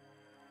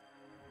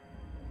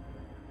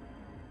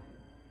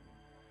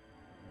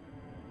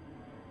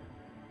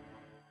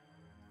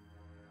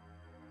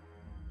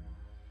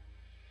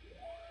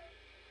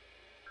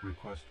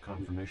 Request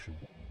confirmation.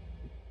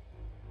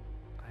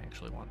 I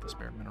actually want the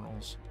spare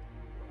minerals.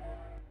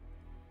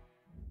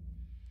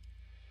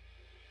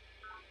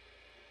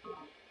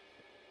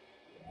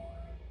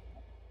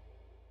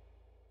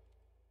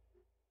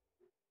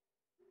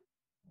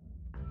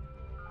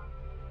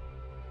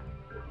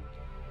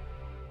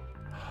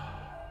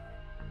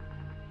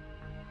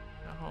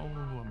 How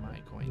am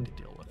I going to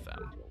deal with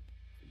them?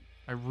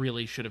 I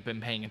really should have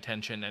been paying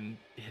attention and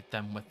hit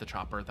them with the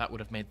chopper. That would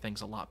have made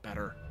things a lot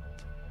better.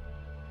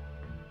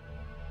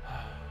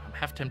 I'm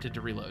half tempted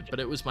to reload, but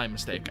it was my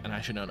mistake, and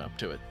I should own up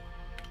to it.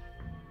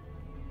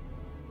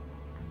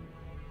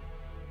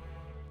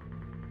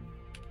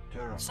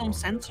 Some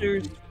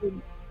sensors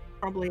would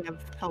probably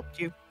have helped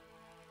you.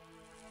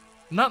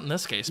 Not in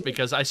this case,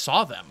 because I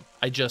saw them.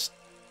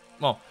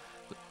 Well,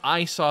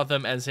 I saw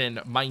them as in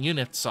my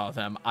units saw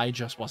them. I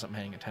just wasn't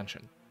paying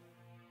attention.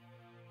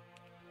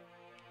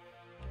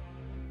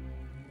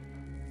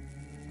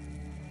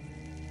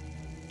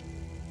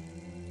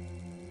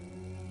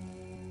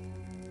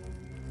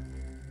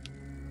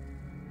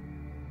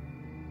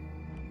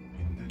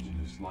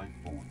 Indigenous life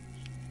forms.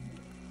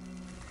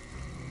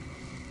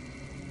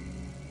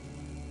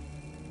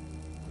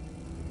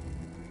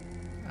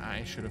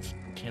 I should have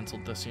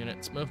canceled this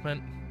unit's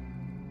movement,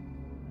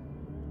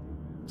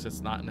 because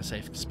it's not in a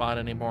safe spot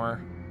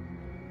anymore.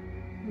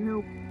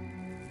 Nope.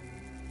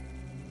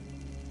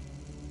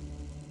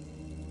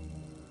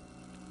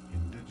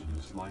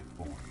 Indigenous life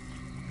forms.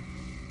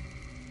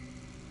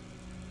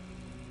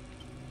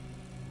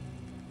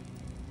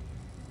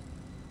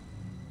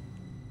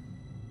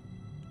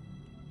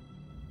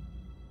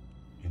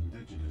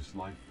 Indigenous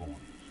life forms.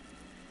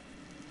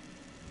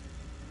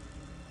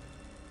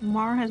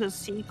 Mar has a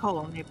sea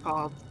colony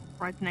pod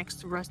right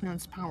next to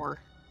Resonance Power.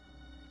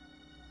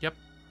 Yep.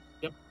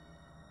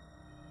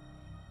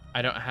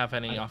 I don't have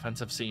any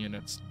offensive sea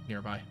units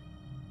nearby.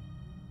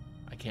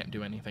 I can't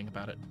do anything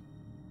about it.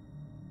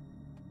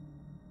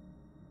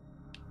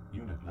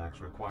 Unit lacks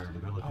required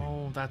ability.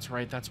 Oh, that's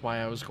right. That's why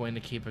I was going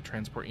to keep a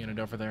transport unit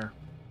over there.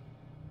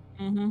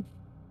 Mm-hmm.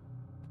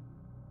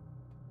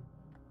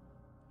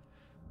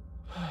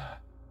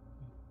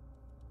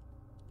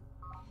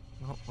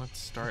 Well, let's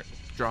start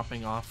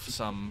dropping off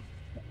some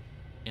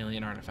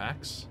alien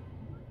artifacts.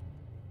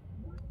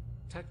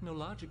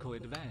 Technological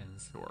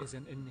advance Sure. is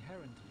an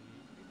inherently...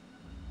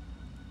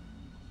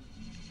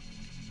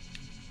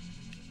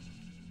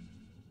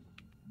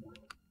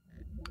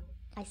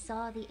 I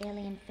saw the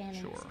alien phalanx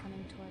Sure.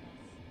 coming toward us.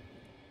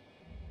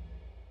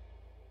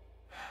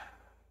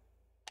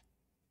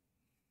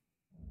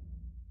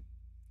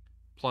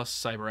 Plus,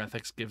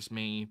 cyberethics gives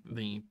me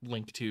the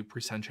link to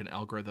Presension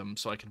algorithm,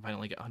 so I can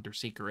finally get Hunter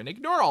Seeker and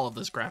ignore all of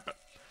this crap.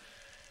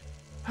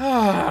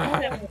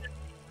 Start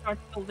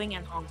building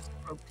enhanced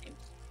probe teams.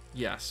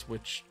 Yes,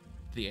 which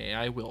the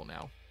AI will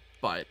now,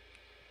 but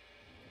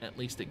at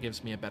least it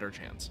gives me a better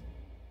chance.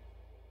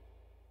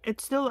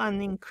 It's still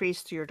an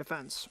increase to your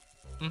defense.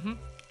 Mm-hmm.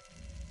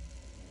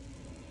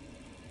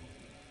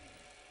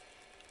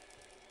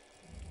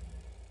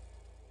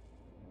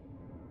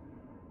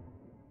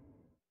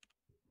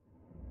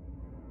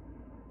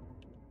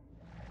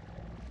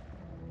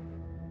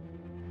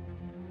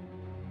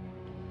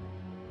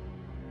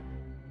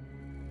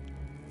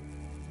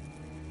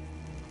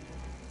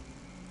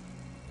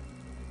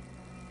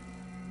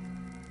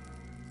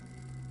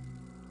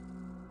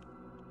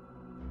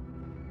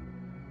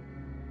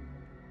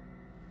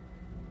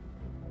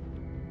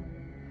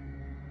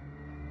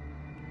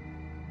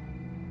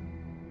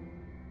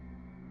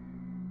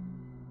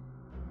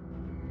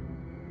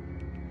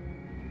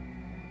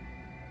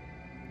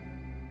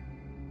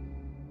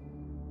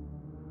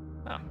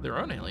 Oh, their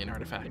own alien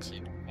artifacts.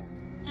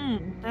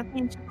 That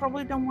means you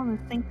probably don't want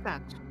to think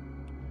that.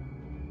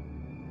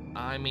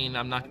 I mean,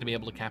 I'm not going to be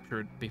able to capture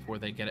it before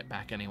they get it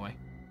back anyway,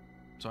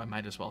 so I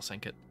might as well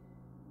sink it.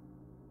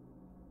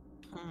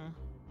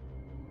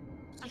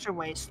 Such a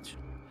waste.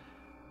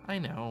 I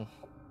know.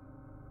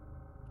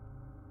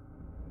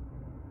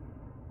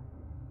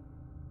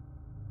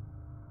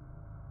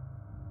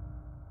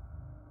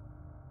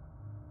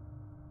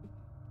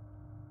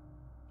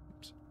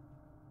 Oops.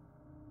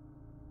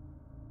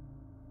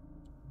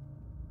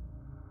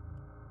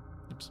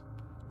 Oops.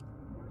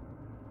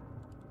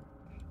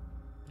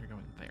 You're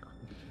going there.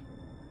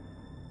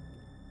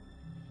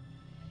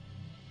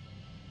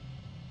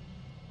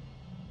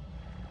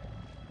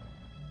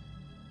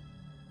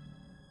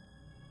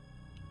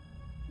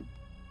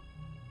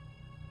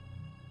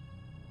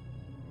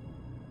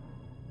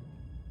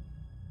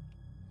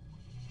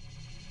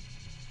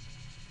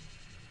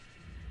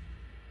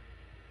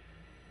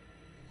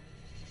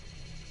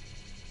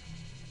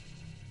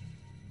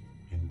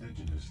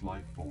 Indigenous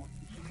life form.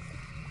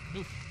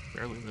 Oof,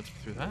 barely lived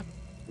through that.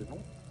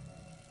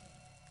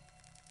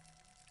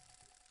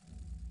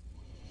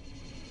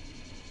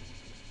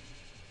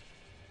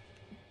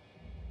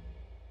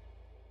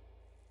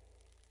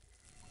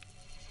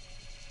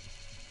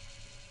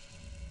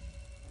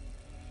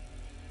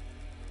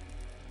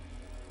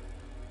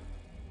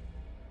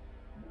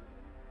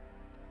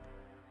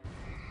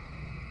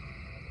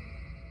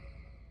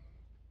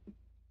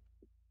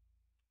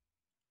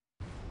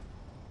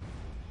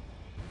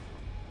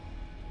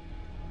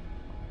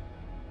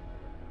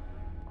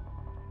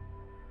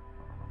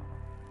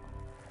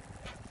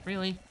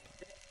 Really?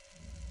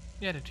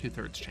 You had a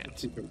 2/3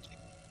 chance.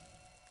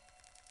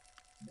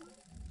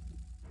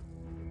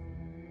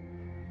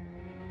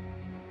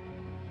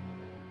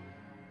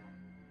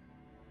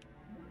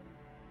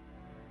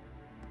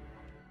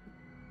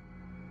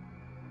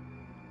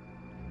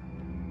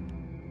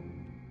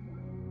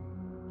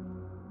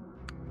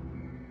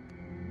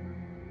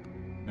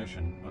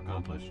 Mission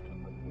accomplished.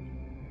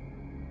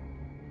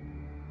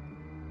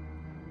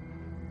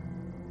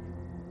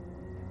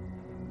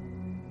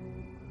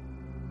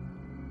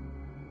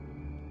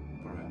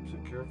 Perhaps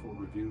a careful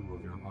review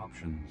of your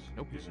options.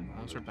 Nope, is in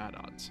those order. are bad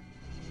odds.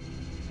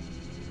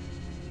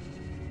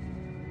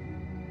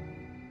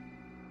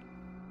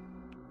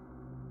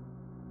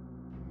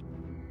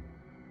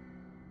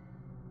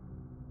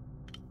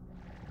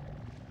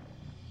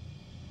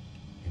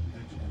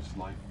 Indigenous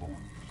life form.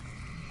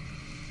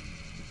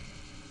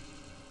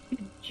 Did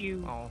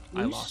you Oh,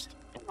 I lose? lost.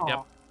 Aw.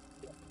 Yep.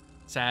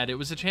 Sad. It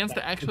was a chance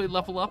to actually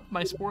level up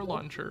my spore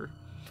launcher.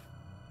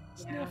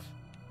 Yeah. Sniff.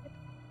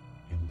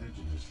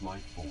 Indigenous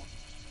life form.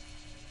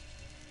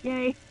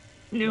 Yay.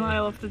 New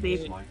Isle of the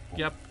Indigenous Deep. life form.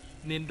 Yep.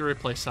 Need to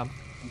replace some.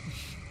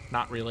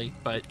 Not really,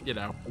 but you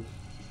know.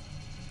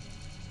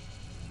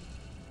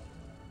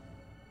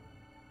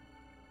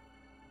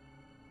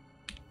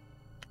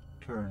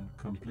 Turn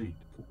complete.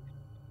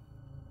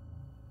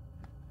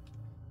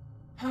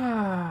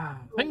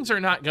 Things are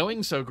not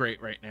going so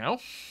great right now.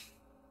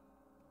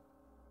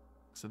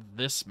 So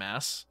this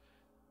mess.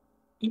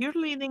 You're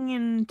leading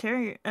in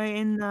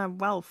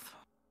wealth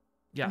and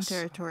Yes,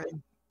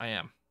 territory, I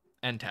am.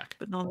 And tech,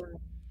 but not.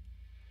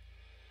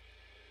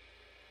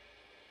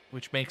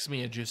 which makes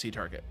me a juicy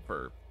target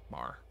for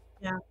Mar.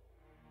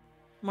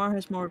 Mar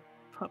has more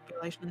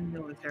population and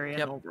military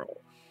Yep. and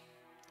overall.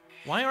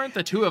 Why aren't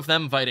the two of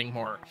them fighting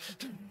more?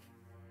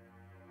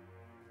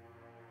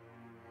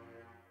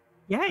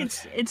 Yeah,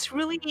 it's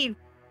really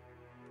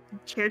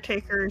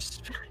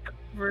caretakers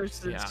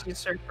versus Yeah.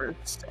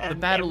 Usurpers. The And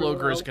battle everyone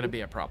ogre is else- going to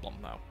be a problem,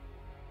 though.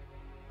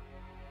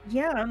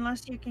 Yeah,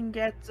 unless you can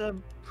get a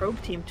probe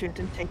team to it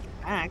and take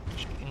it back.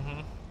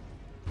 Mm-hmm.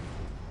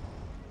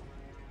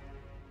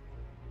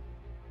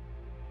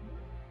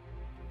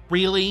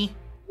 Really?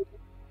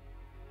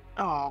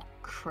 Oh,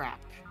 crap.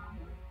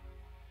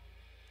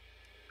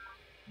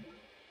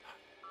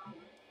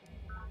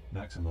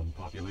 Maximum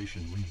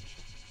population reached.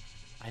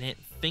 I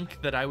didn't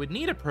think that I would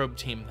need a probe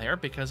team there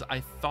because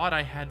I thought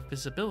I had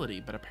visibility,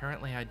 but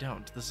apparently I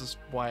don't. This is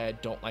why I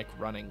don't like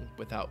running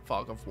without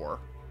Fog of War.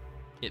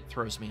 It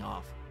throws me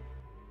off.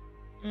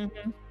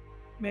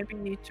 Maybe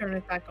you turn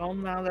it back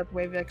on now that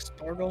we've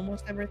explored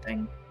almost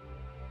everything.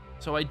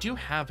 So I do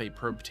have a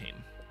probe team.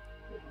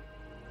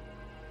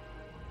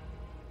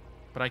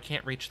 But I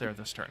can't reach there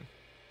this turn.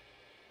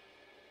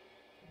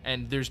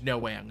 And there's no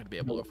way I'm going to be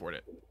able to afford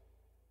it.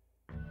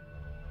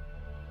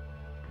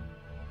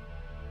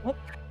 Oh.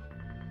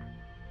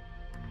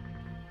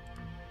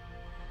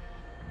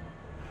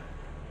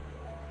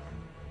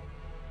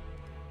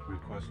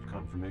 Request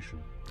confirmation.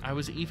 I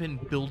was even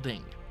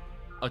building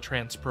a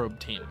transprobe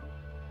team.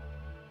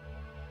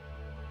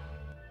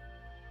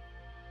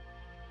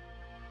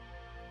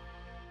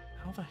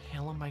 How the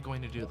hell am I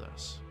going to do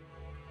this?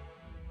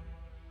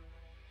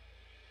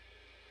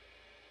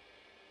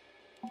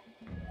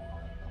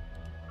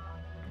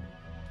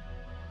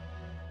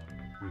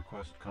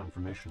 Request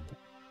confirmation.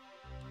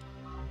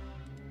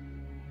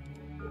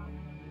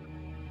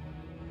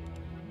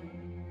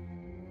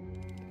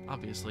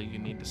 Obviously, you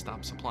need to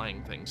stop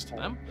supplying things to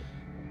them.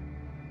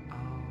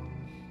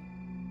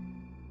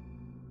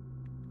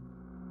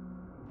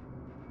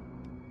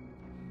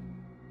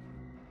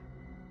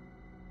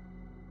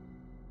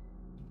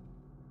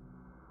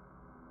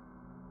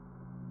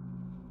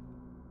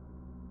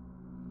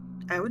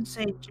 I would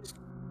say just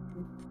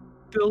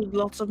build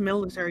lots of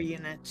military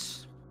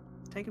units.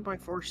 Take it by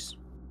force.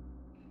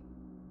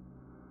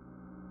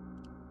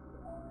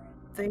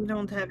 They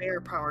don't have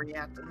air power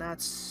yet, and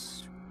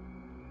that's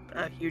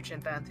a huge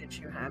advantage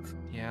you have.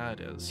 Yeah, it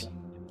is.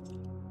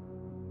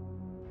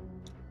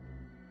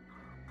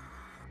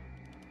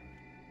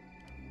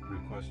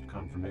 Request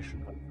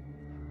confirmation.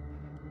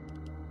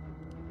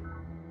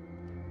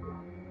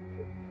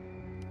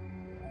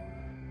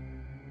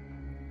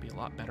 Be a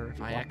lot better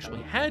if I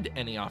actually had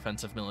any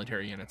offensive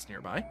military units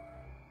nearby.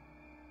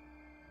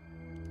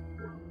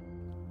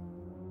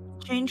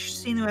 Change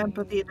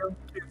Xeno-Empathy to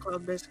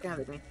Cloud-Based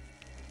Academy.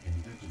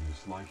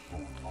 Indigenous life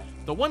form.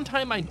 The one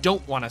time I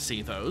don't want to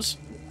see those.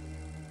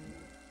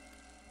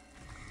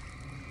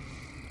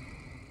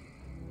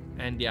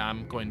 And yeah,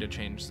 I'm going to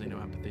change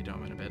Xeno-Empathy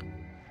Dome in a bit.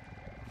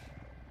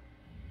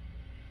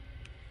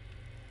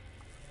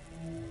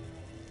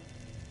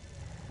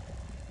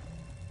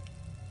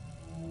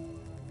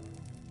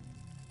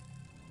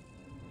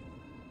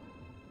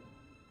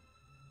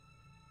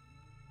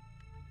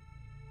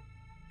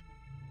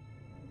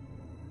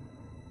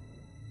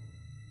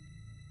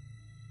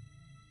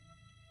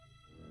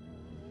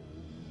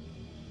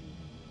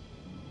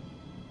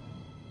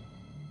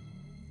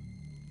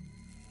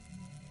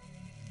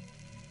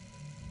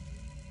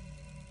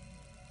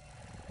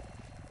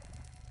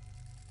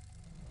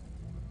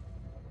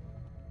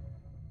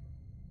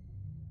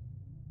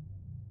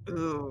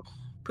 Ooh,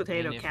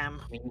 potato And if-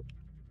 cam.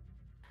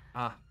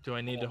 Do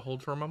I need to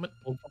hold for a moment?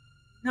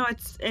 No,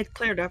 it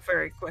cleared up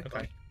very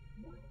quickly. Okay.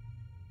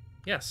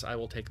 Yes, I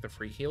will take the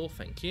free heal,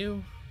 thank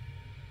you.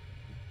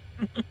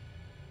 You're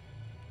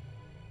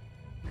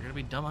gonna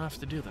be dumb enough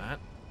to do that.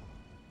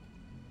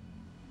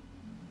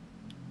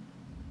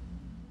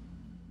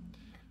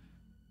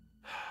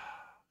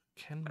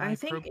 Can my I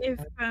think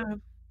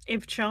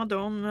if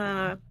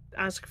Chardon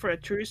asks for a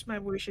truce,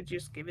 maybe we should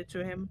just give it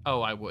to him.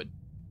 Oh, I would.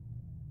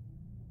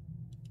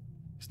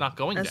 He's not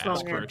going As to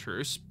ask long for a as-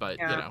 truce, but,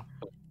 yeah. you know.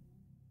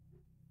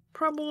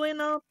 Probably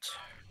not.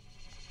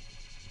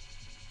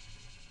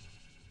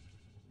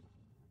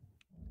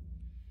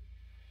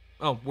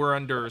 Oh, we're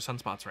under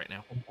sunspots right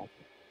now.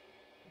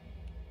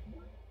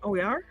 Oh,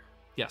 we are?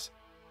 Yes.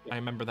 I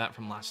remember that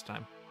from last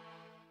time.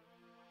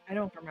 I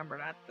don't remember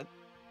that, but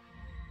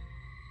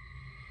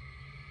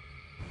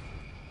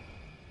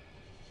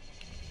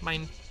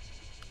Mine.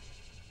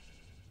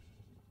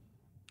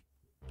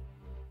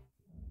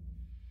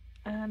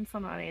 and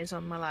Fanani is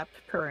on my lap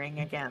purring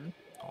again.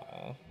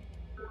 Aww.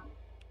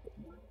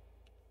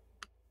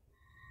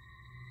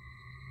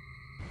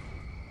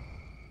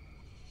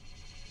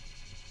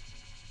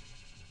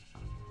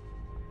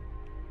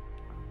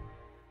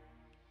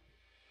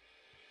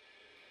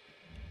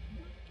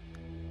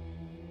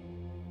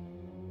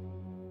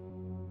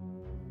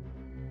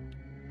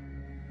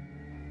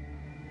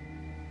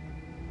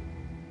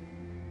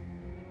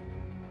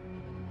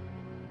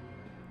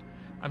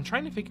 I'm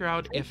trying to figure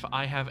out if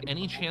I have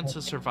any chance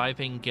of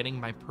surviving getting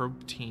my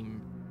probe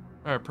team,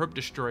 or probe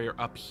destroyer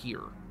up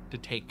here to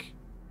take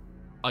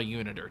a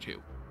unit or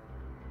two.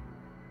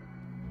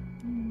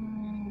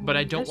 But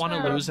I don't want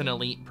to lose an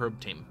elite probe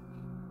team.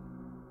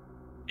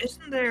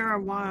 Isn't there a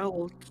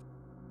wild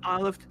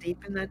Isle of the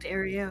Deep in that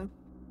area?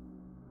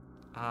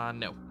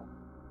 No.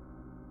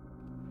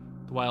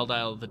 The Wild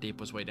Isle of the Deep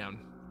was way down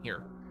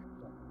here.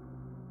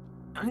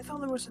 I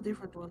thought there was a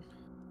different one.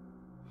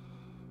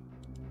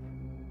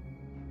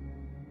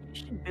 You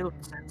should build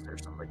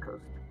sensors on the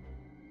coast.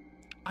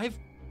 I've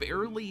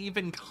barely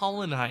even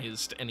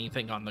colonized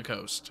anything on the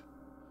coast.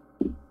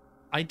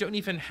 I don't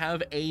even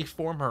have a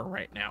former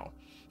right now.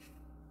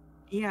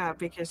 Yeah,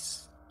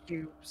 because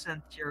you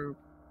sent your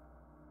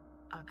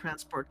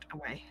transport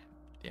away.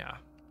 Yeah,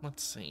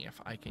 let's see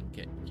if I can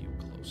get you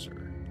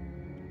closer.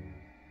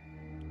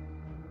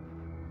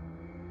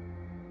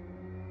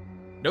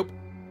 Nope.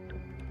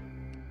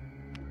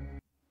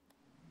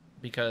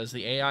 Because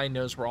the AI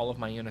knows where all of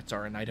my units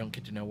are, and I don't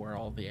get to know where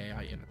all the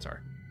AI units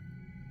are.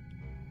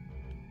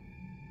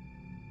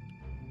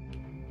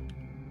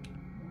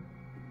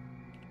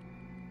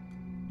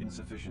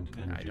 Insufficient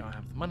energy. I don't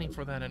have the money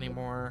for that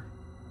anymore.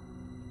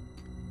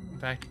 In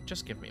fact,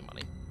 just give me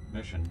money.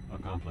 Mission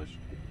accomplished.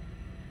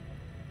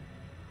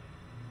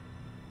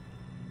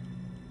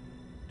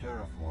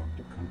 Terraform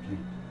complete.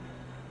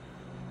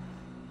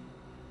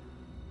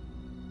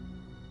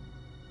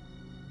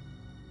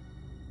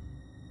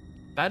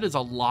 That is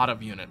a lot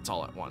of units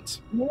all at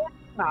once. Yeah.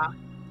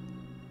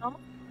 Some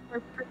are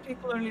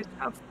particularly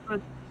tough,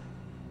 but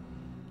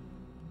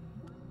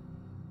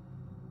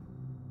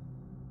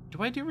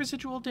Do I do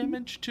residual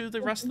damage to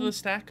the rest of the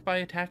stack by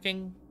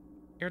attacking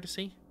air to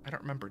sea? I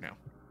don't remember now.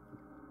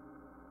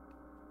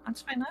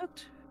 let's find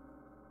out.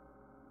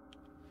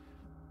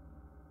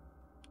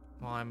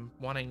 Well, I'm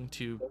wanting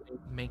to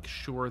make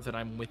sure that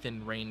I'm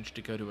within range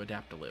to go to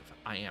Adapt to Live.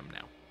 I am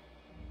now.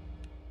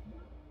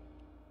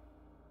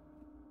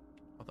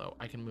 Although,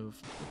 I can move.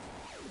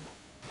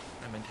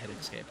 I meant head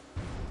escape.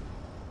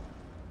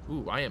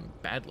 Ooh, I am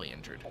badly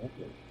injured.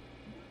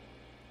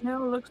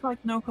 No, looks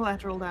like no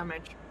collateral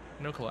damage.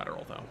 No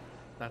collateral, though.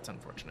 That's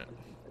unfortunate.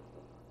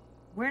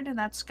 Where did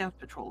that scout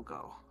patrol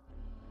go?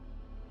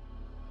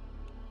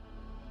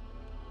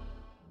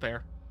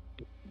 There.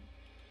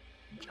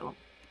 Kill him.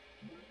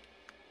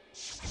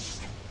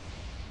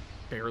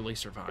 Barely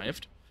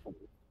survived.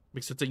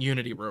 Because it's a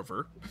Unity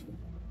rover.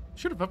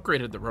 Should have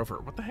upgraded the rover.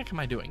 What the heck am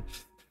I doing?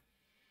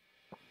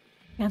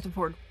 Can't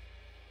afford.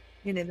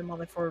 You need the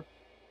money for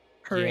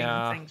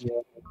hurrying things.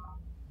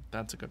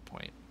 That's a good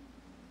point.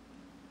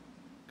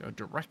 Go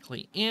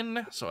directly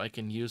in, so I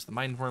can use the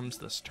mind worms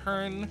this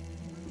turn.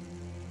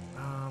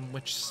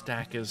 Which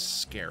stack is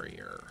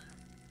scarier?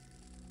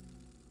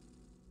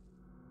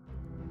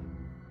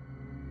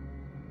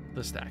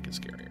 The stack is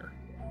scarier.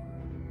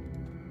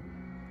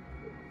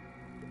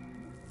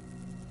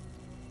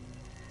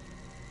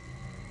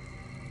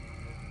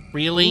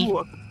 Really? Ooh,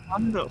 a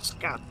commando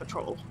scout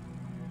patrol.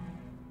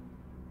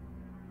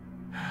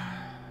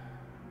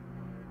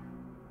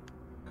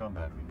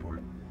 Combat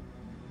report.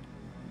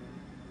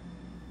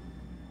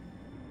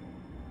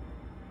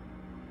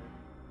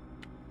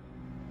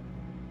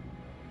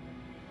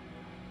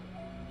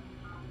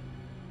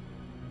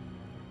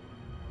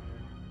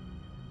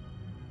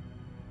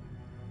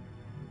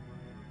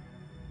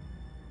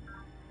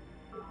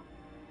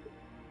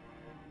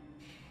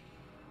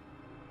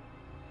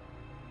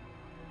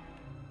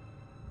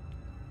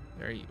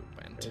 There you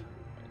went.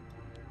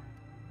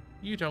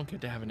 You don't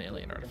get to have an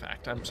alien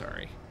artifact. I'm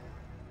sorry.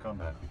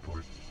 Combat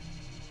report.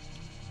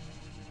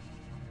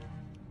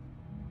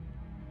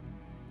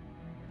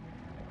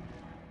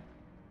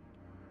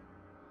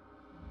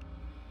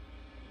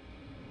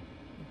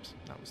 Oops,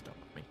 that was done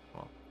with me.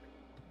 Well,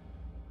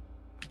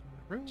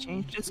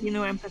 Change the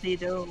Xeno Empathy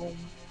Dome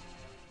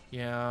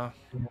yeah.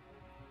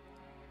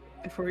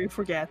 before you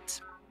forget.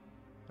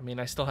 I mean,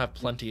 I still have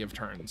plenty of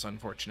turns,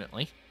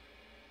 unfortunately.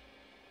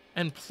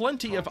 And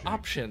plenty of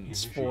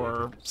options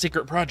for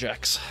secret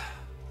projects.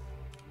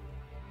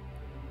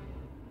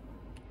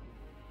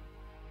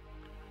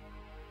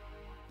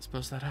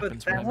 Suppose that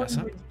happens when I mess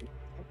up. would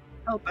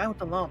help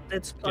out a lot.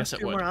 It's plus Yes,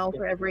 it 2 would. morale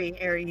for every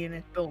area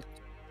unit built.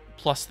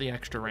 Plus the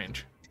extra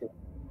range.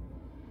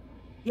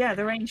 Yeah,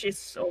 the range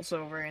is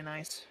also very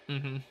nice.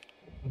 Mm-hmm.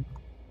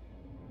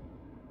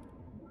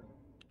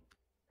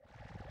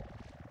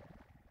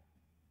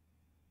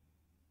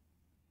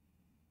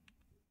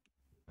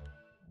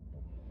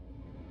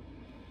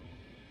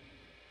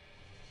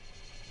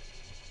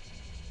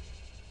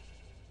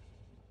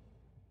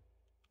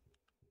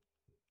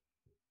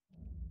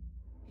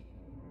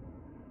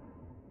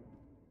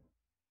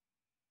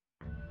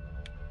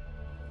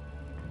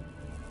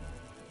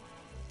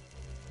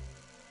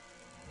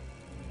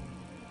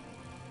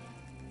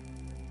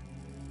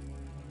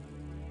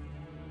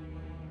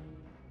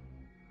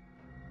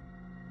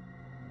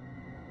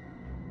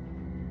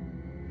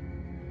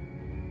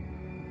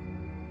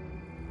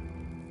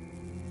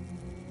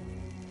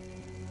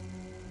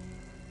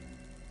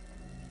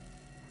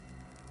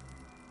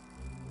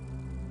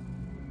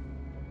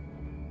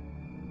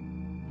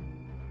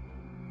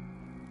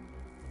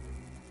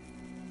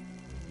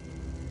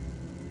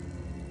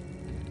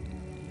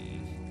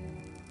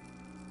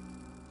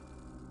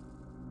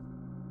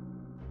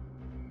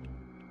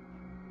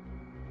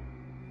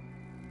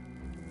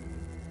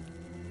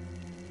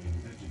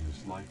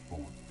 life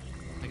form.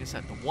 Like I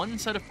said, the one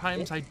set of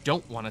times I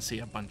don't want to see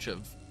a bunch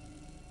of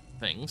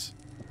things.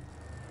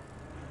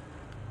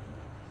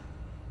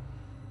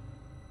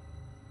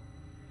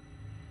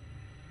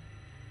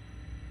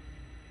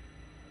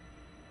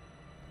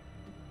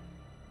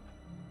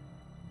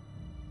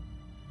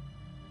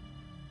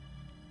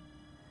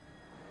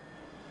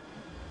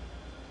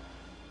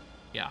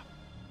 Yeah,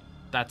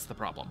 that's the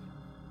problem.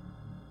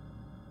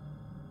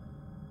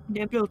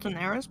 They built an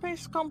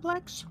aerospace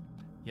complex?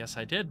 Yes,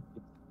 I did.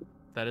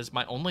 That is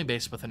my only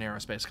base with an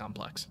aerospace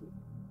complex.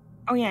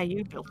 Oh yeah,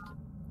 you built it.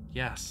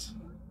 Yes.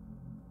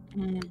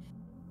 Mm.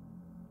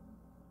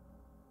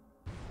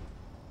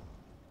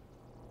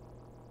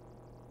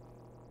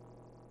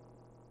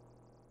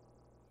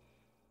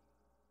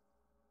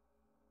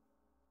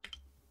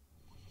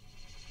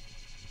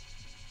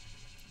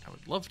 I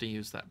would love to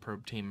use that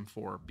probe team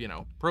for, you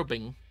know,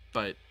 probing,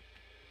 but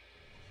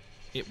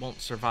it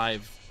won't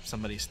survive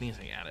somebody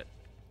sneezing at it.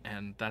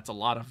 And that's a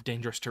lot of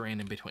dangerous terrain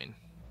in between.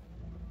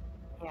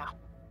 Yeah.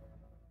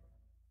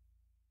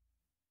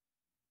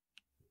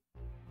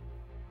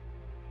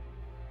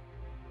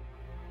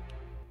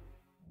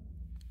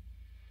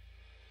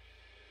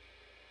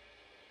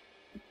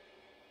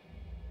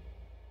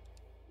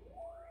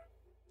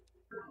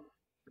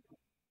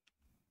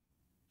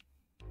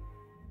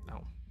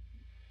 Oh.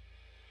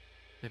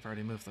 They've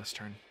already moved this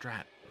turn.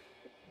 Drat.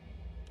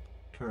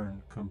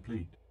 Turn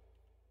complete.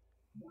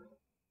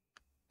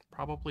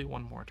 Probably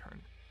one more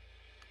turn.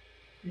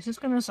 This is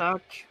gonna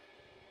suck.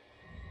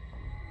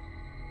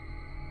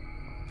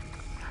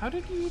 How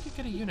did you even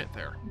get a unit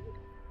there?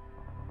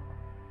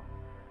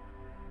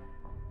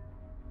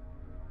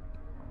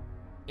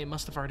 It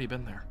must have already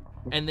been there.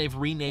 And they've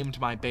renamed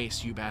my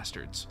base, you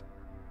bastards.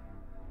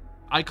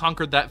 I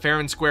conquered that fair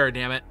and square,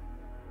 damn it.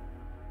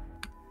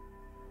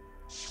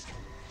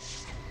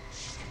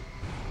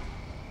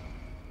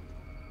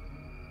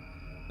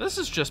 This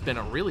has just been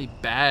a really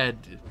bad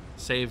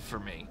save for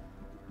me.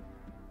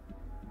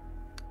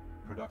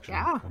 Production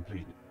Yeah.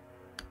 completed.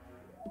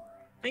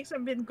 Things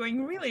have been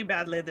going really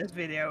badly this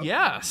video.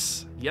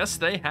 Yes. Yes,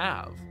 they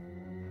have.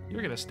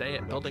 You're going to stay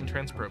at building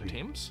transprobe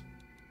teams.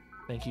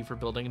 Thank you for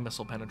building a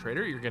missile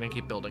penetrator. You're going to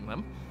keep building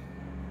them.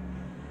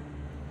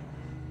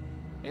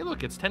 Hey,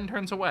 look, it's 10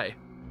 turns away.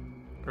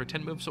 Or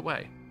 10 moves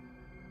away.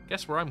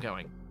 Guess where I'm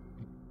going?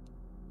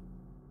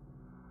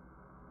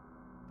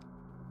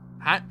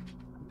 Hat?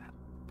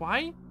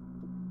 Why?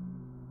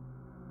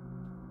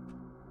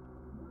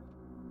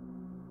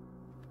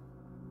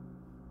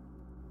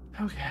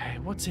 Okay,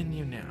 what's in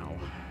you now?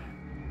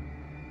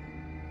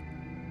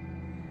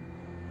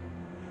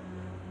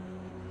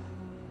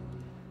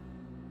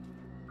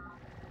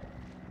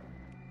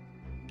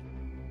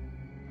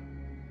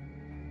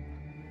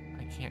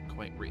 I can't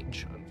quite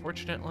reach,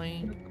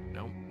 unfortunately.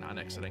 Nope, not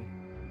exiting.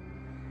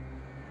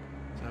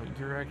 So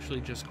you're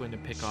actually just going to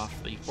pick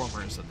off the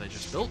formers that they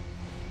just built.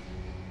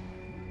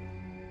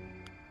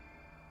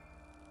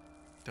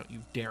 Don't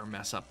you dare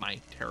mess up my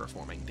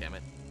terraforming, damn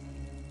it.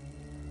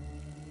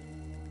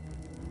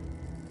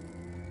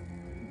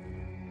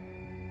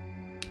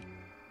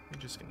 You're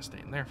just gonna stay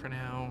in there for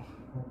now.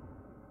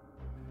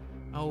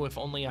 Oh, if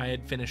only I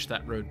had finished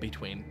that road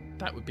between.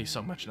 That would be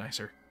so much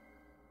nicer.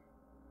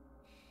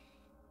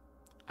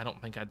 I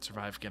don't think I'd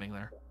survive getting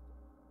there.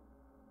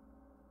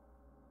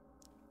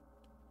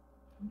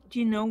 Do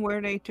you know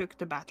where they took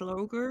the battle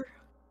ogre?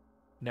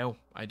 No,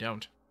 I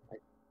don't.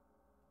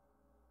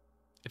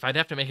 If I'd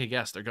have to make a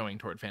guess, they're going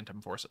toward Phantom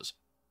Forces.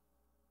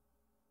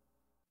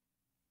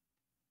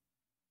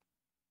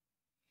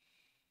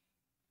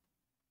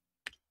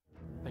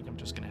 I think I'm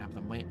just going to have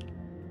them wait.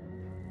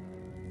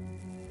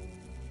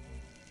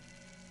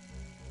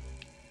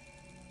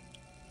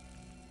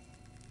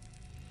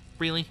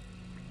 Really?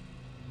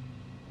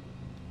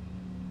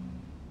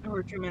 There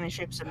were too many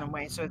ships in the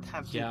way, so it'd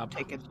have to Yeah,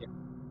 take a I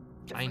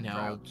different know,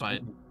 route.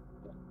 but...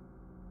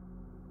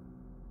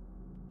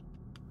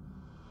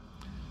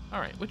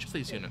 Alright, which of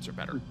these units are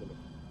better?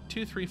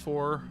 2, 3,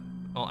 4...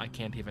 Well, I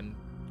can't even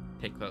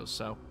take those,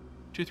 so...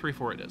 2, 3,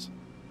 4 it is.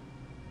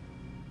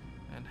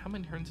 And how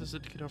many turns is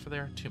it to get over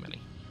there? Too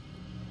many.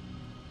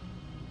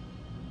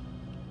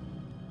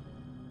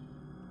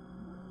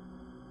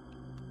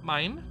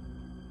 Mine?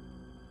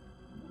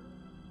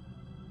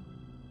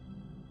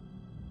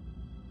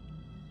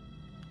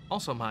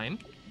 Also mine.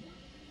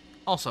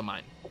 Also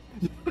mine.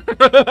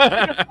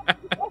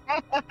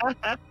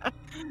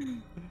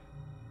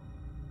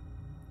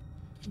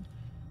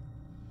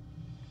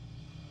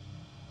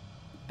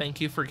 Thank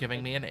you for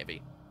giving me a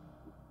navy.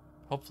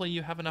 Hopefully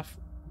you have enough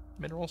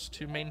minerals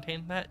to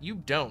maintain that. You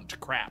don't.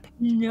 Crap.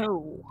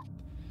 No.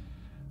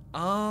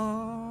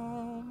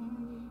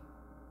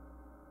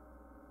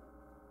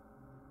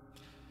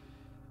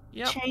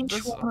 Yep, Change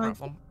this is a one.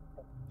 problem.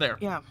 There.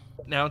 Yeah.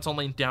 Now it's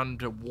only down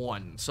to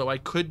 1, so I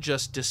could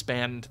just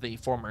disband the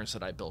formers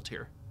that I built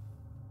here.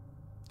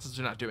 Since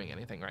they're not doing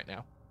anything right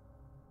now.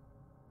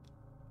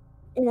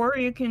 Or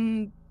you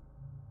can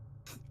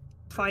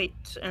fight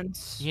and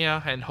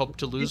Yeah, and hope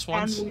to lose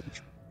disband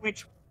ones.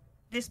 which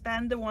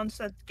disband the ones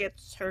that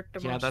gets hurt the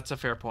most. Yeah, that's a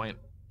fair point.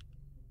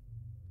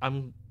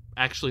 I'm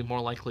actually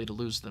more likely to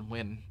lose than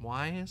win.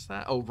 Why is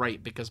that? Oh,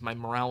 right, because my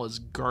morale is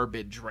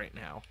garbage right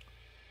now.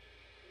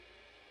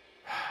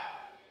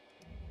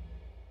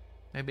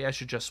 Maybe I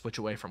should just switch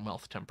away from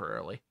wealth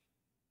temporarily.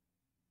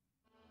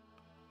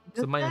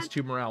 So the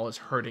 -2 morale is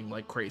hurting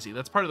like crazy.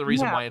 That's part of the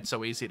reason why it's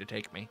so easy to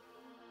take me.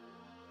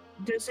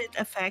 Does it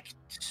affect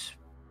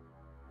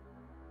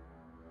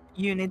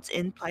units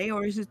in play,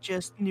 or is it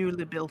just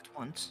newly built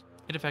ones?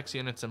 It affects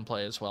units in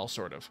play as well,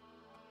 sort of.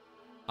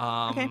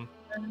 Okay.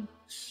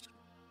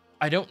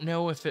 I don't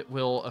know if it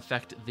will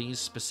affect these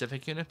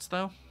specific units,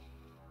 though.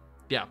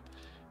 Yeah.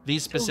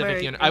 These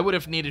specific units. I would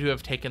have needed to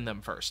have taken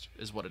them first,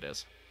 is what it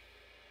is.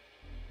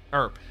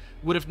 Or,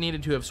 would have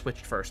needed to have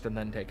switched first and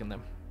then taken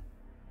them.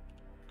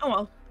 Oh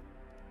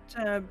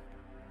well.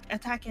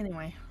 Attack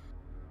anyway.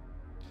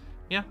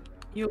 Yeah.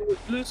 You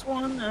lose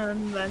one,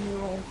 and then you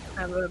will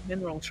have a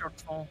mineral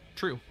shortfall.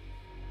 True.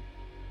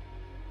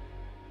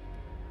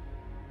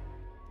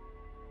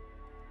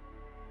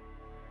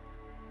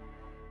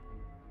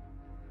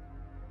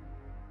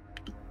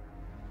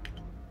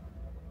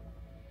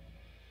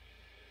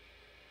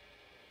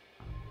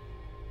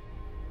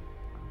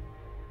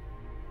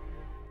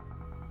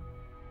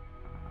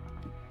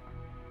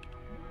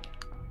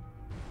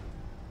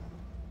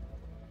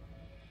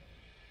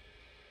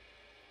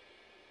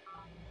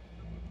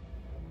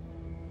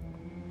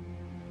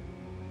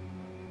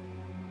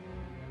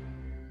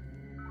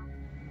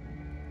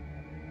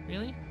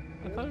 Really?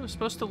 I thought it was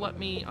supposed to let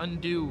me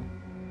undo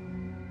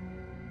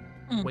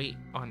wait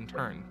on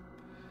turn.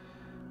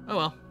 Oh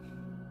well.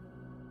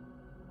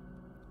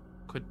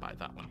 Could buy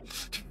that one.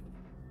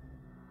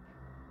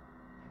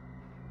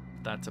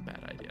 That's a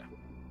bad idea.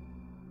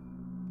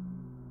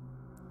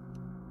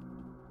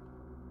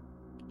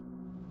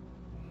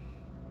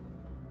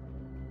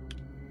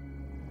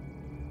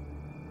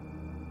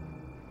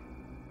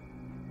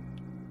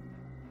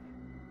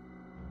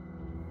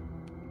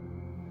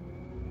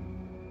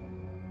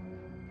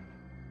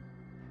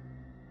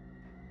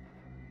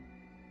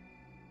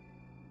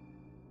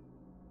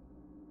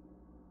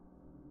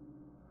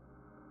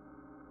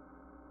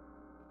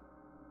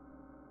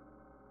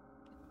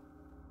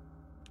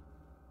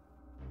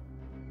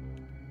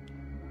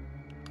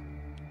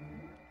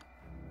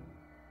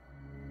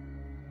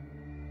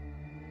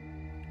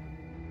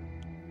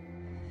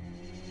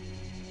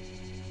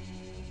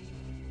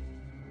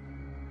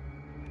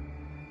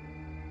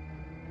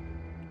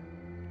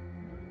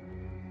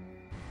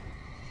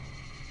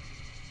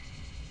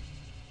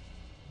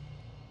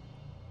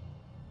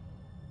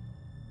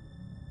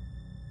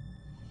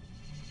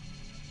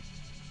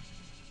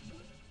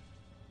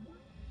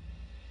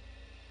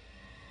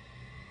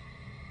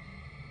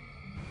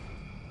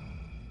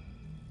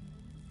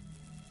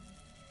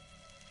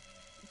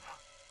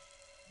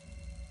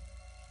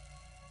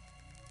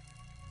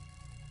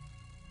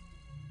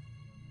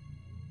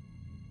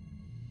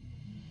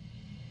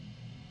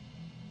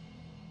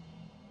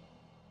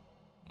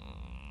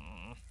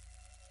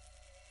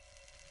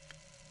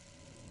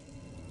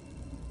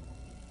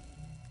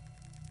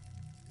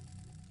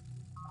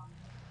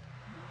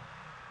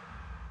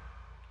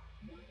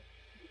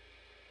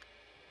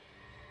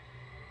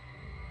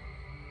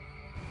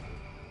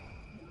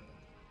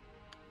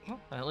 Well,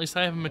 at least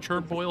I have a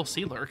mature Boil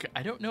Sea Lurk.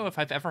 I don't know if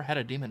I've ever had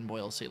a Demon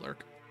Boil Sea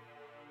Lurk.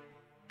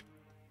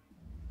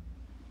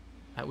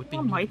 That would be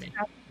I new might to me.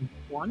 have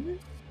one.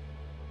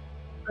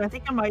 But I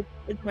think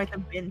it might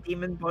have been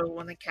Demon Boil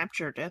when I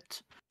captured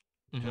it.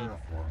 Mm-hmm.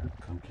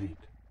 Terraform complete.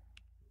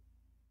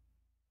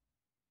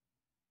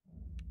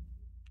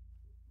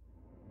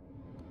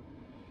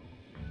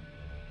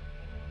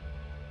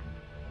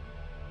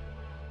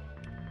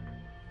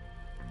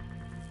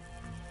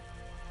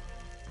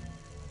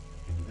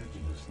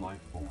 Indigenous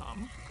life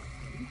form.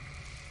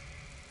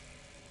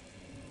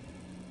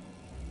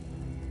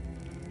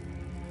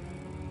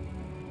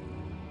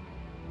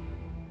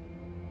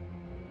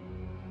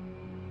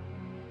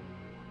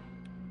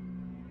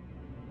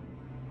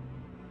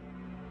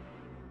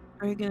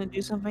 Are you gonna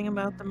do something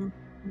about the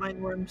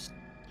mine worms?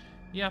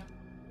 Yeah.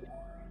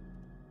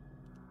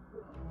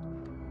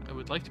 I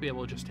would like to be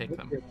able to just take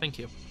them. Thank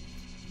you.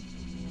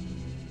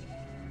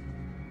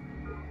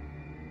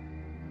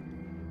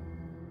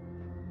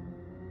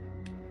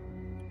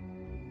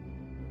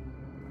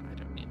 I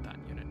don't need that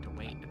unit to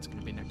wait. It's going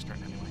to be next turn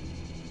anyway.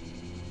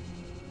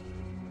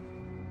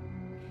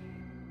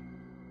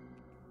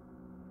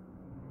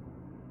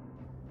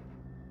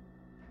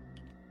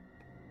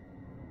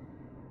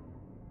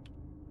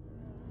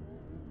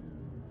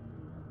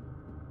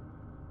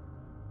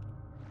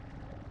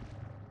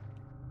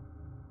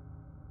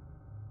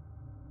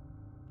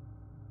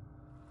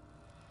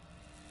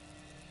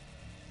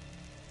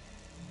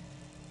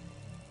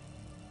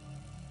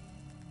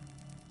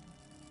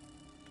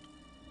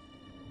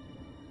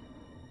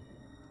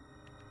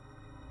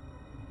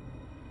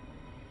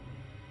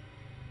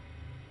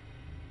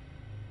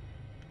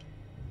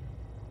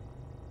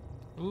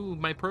 Ooh,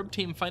 my probe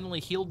team finally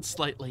healed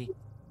slightly.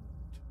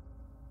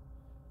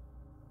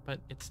 But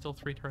it's still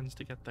 3 turns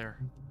to get there.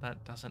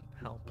 That doesn't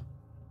help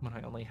when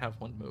I only have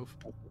 1 move.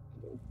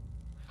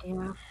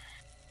 Yeah.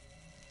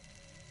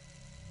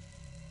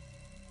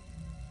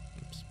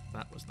 Oops,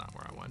 that was not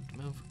where I wanted to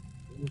move.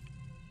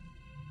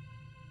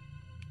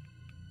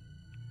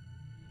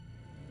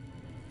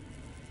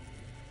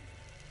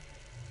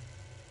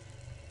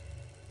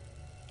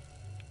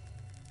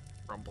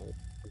 Rumble.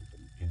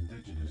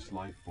 Indigenous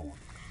life form.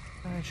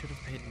 I should have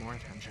paid more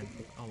attention.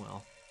 Oh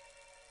well.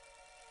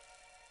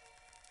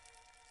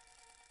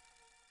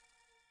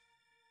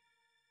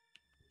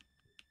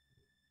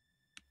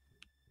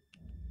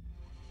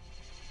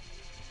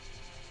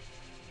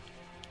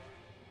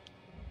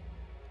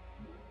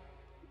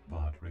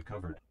 Bot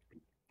recovered.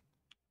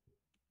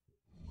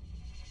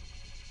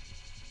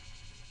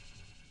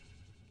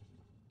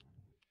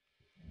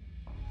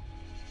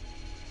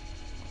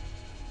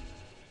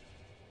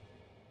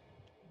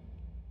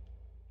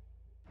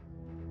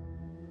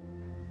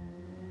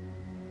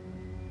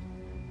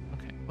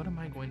 Okay, what am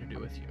I going to do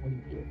with you?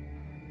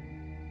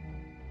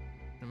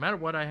 No matter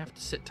what, I have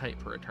to sit tight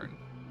for a turn.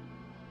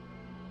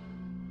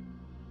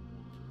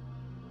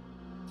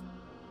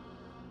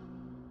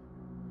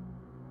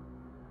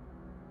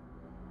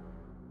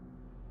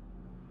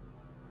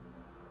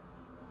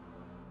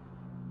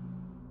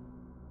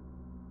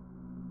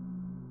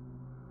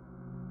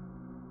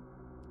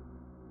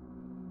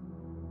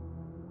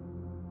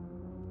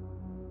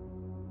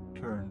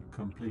 Turn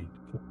complete.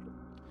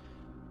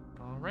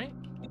 All right.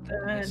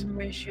 Then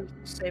we should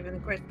save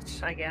and quit,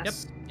 I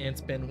guess. Yep,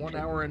 it's been 1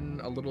 hour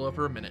and a little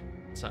over a minute.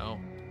 So,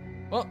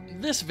 well,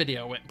 this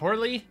video went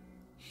poorly.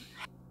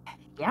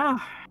 Yeah.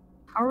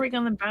 How are we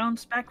gonna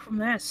bounce back from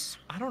this?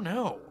 I don't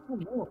know. Oh,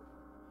 no.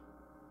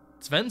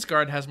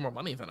 Svensgaard has more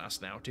money than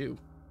us now, too.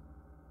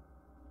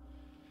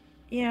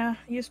 Yeah,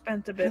 you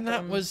spent a bit. And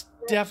that was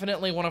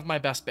definitely one of my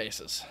best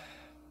bases.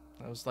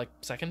 That was like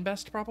 2nd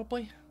best,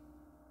 probably.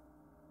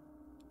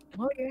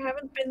 Well, you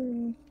haven't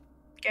been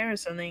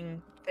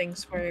garrisoning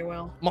things very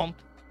well. Well,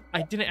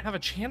 I didn't have a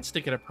chance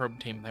to get a probe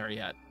team there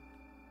yet.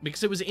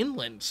 Because it was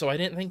inland, so I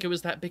didn't think it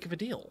was that big of a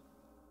deal.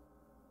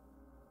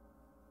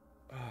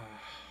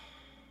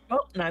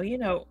 Well, now you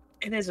know.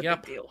 It is a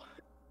Yep. big deal.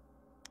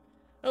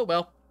 Oh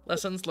well,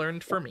 lessons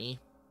learned for me.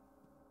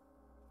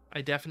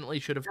 I definitely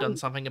should have done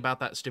something about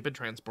that stupid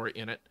transport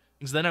unit,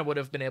 because then I would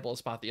have been able to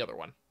spot the other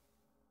one.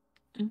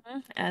 Mm-hmm.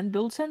 And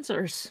build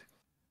sensors.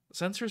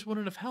 Sensors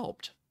wouldn't have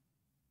helped.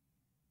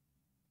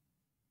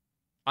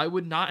 I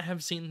would not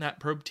have seen that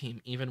probe team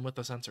even with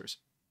the sensors.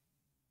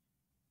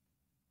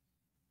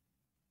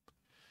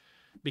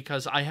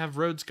 Because I have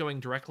roads going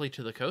directly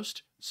to the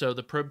coast, so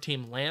the probe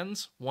team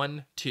lands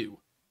 1, 2.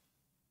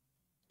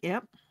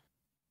 Yep.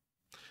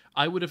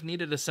 I would have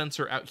needed a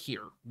sensor out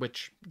here,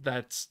 which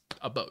that's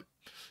a boat.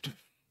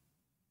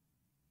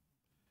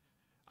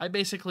 I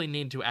basically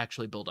need to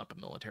actually build up a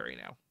military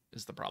now,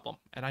 is the problem.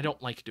 And I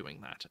don't like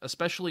doing that,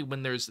 especially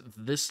when there's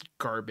this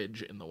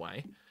garbage in the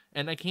way.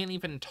 And I can't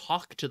even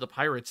talk to the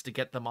pirates to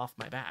get them off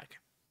my back.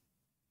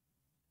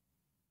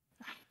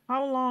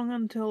 How long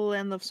until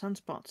end of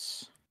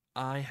sunspots?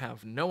 I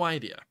have no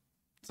idea.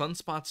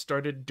 Sunspots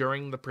started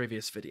during the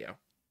previous video.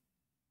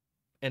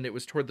 And it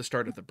was toward the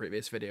start of the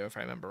previous video, if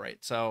I remember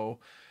right. So,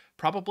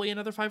 probably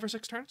another 5 or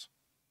 6 turns?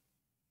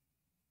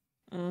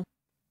 Oh,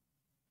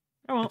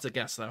 well. It's a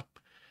guess, though.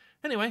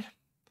 Anyway,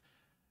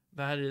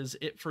 that is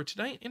it for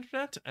tonight,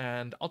 Internet,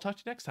 and I'll talk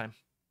to you next time.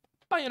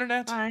 Bye,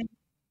 Internet! Bye.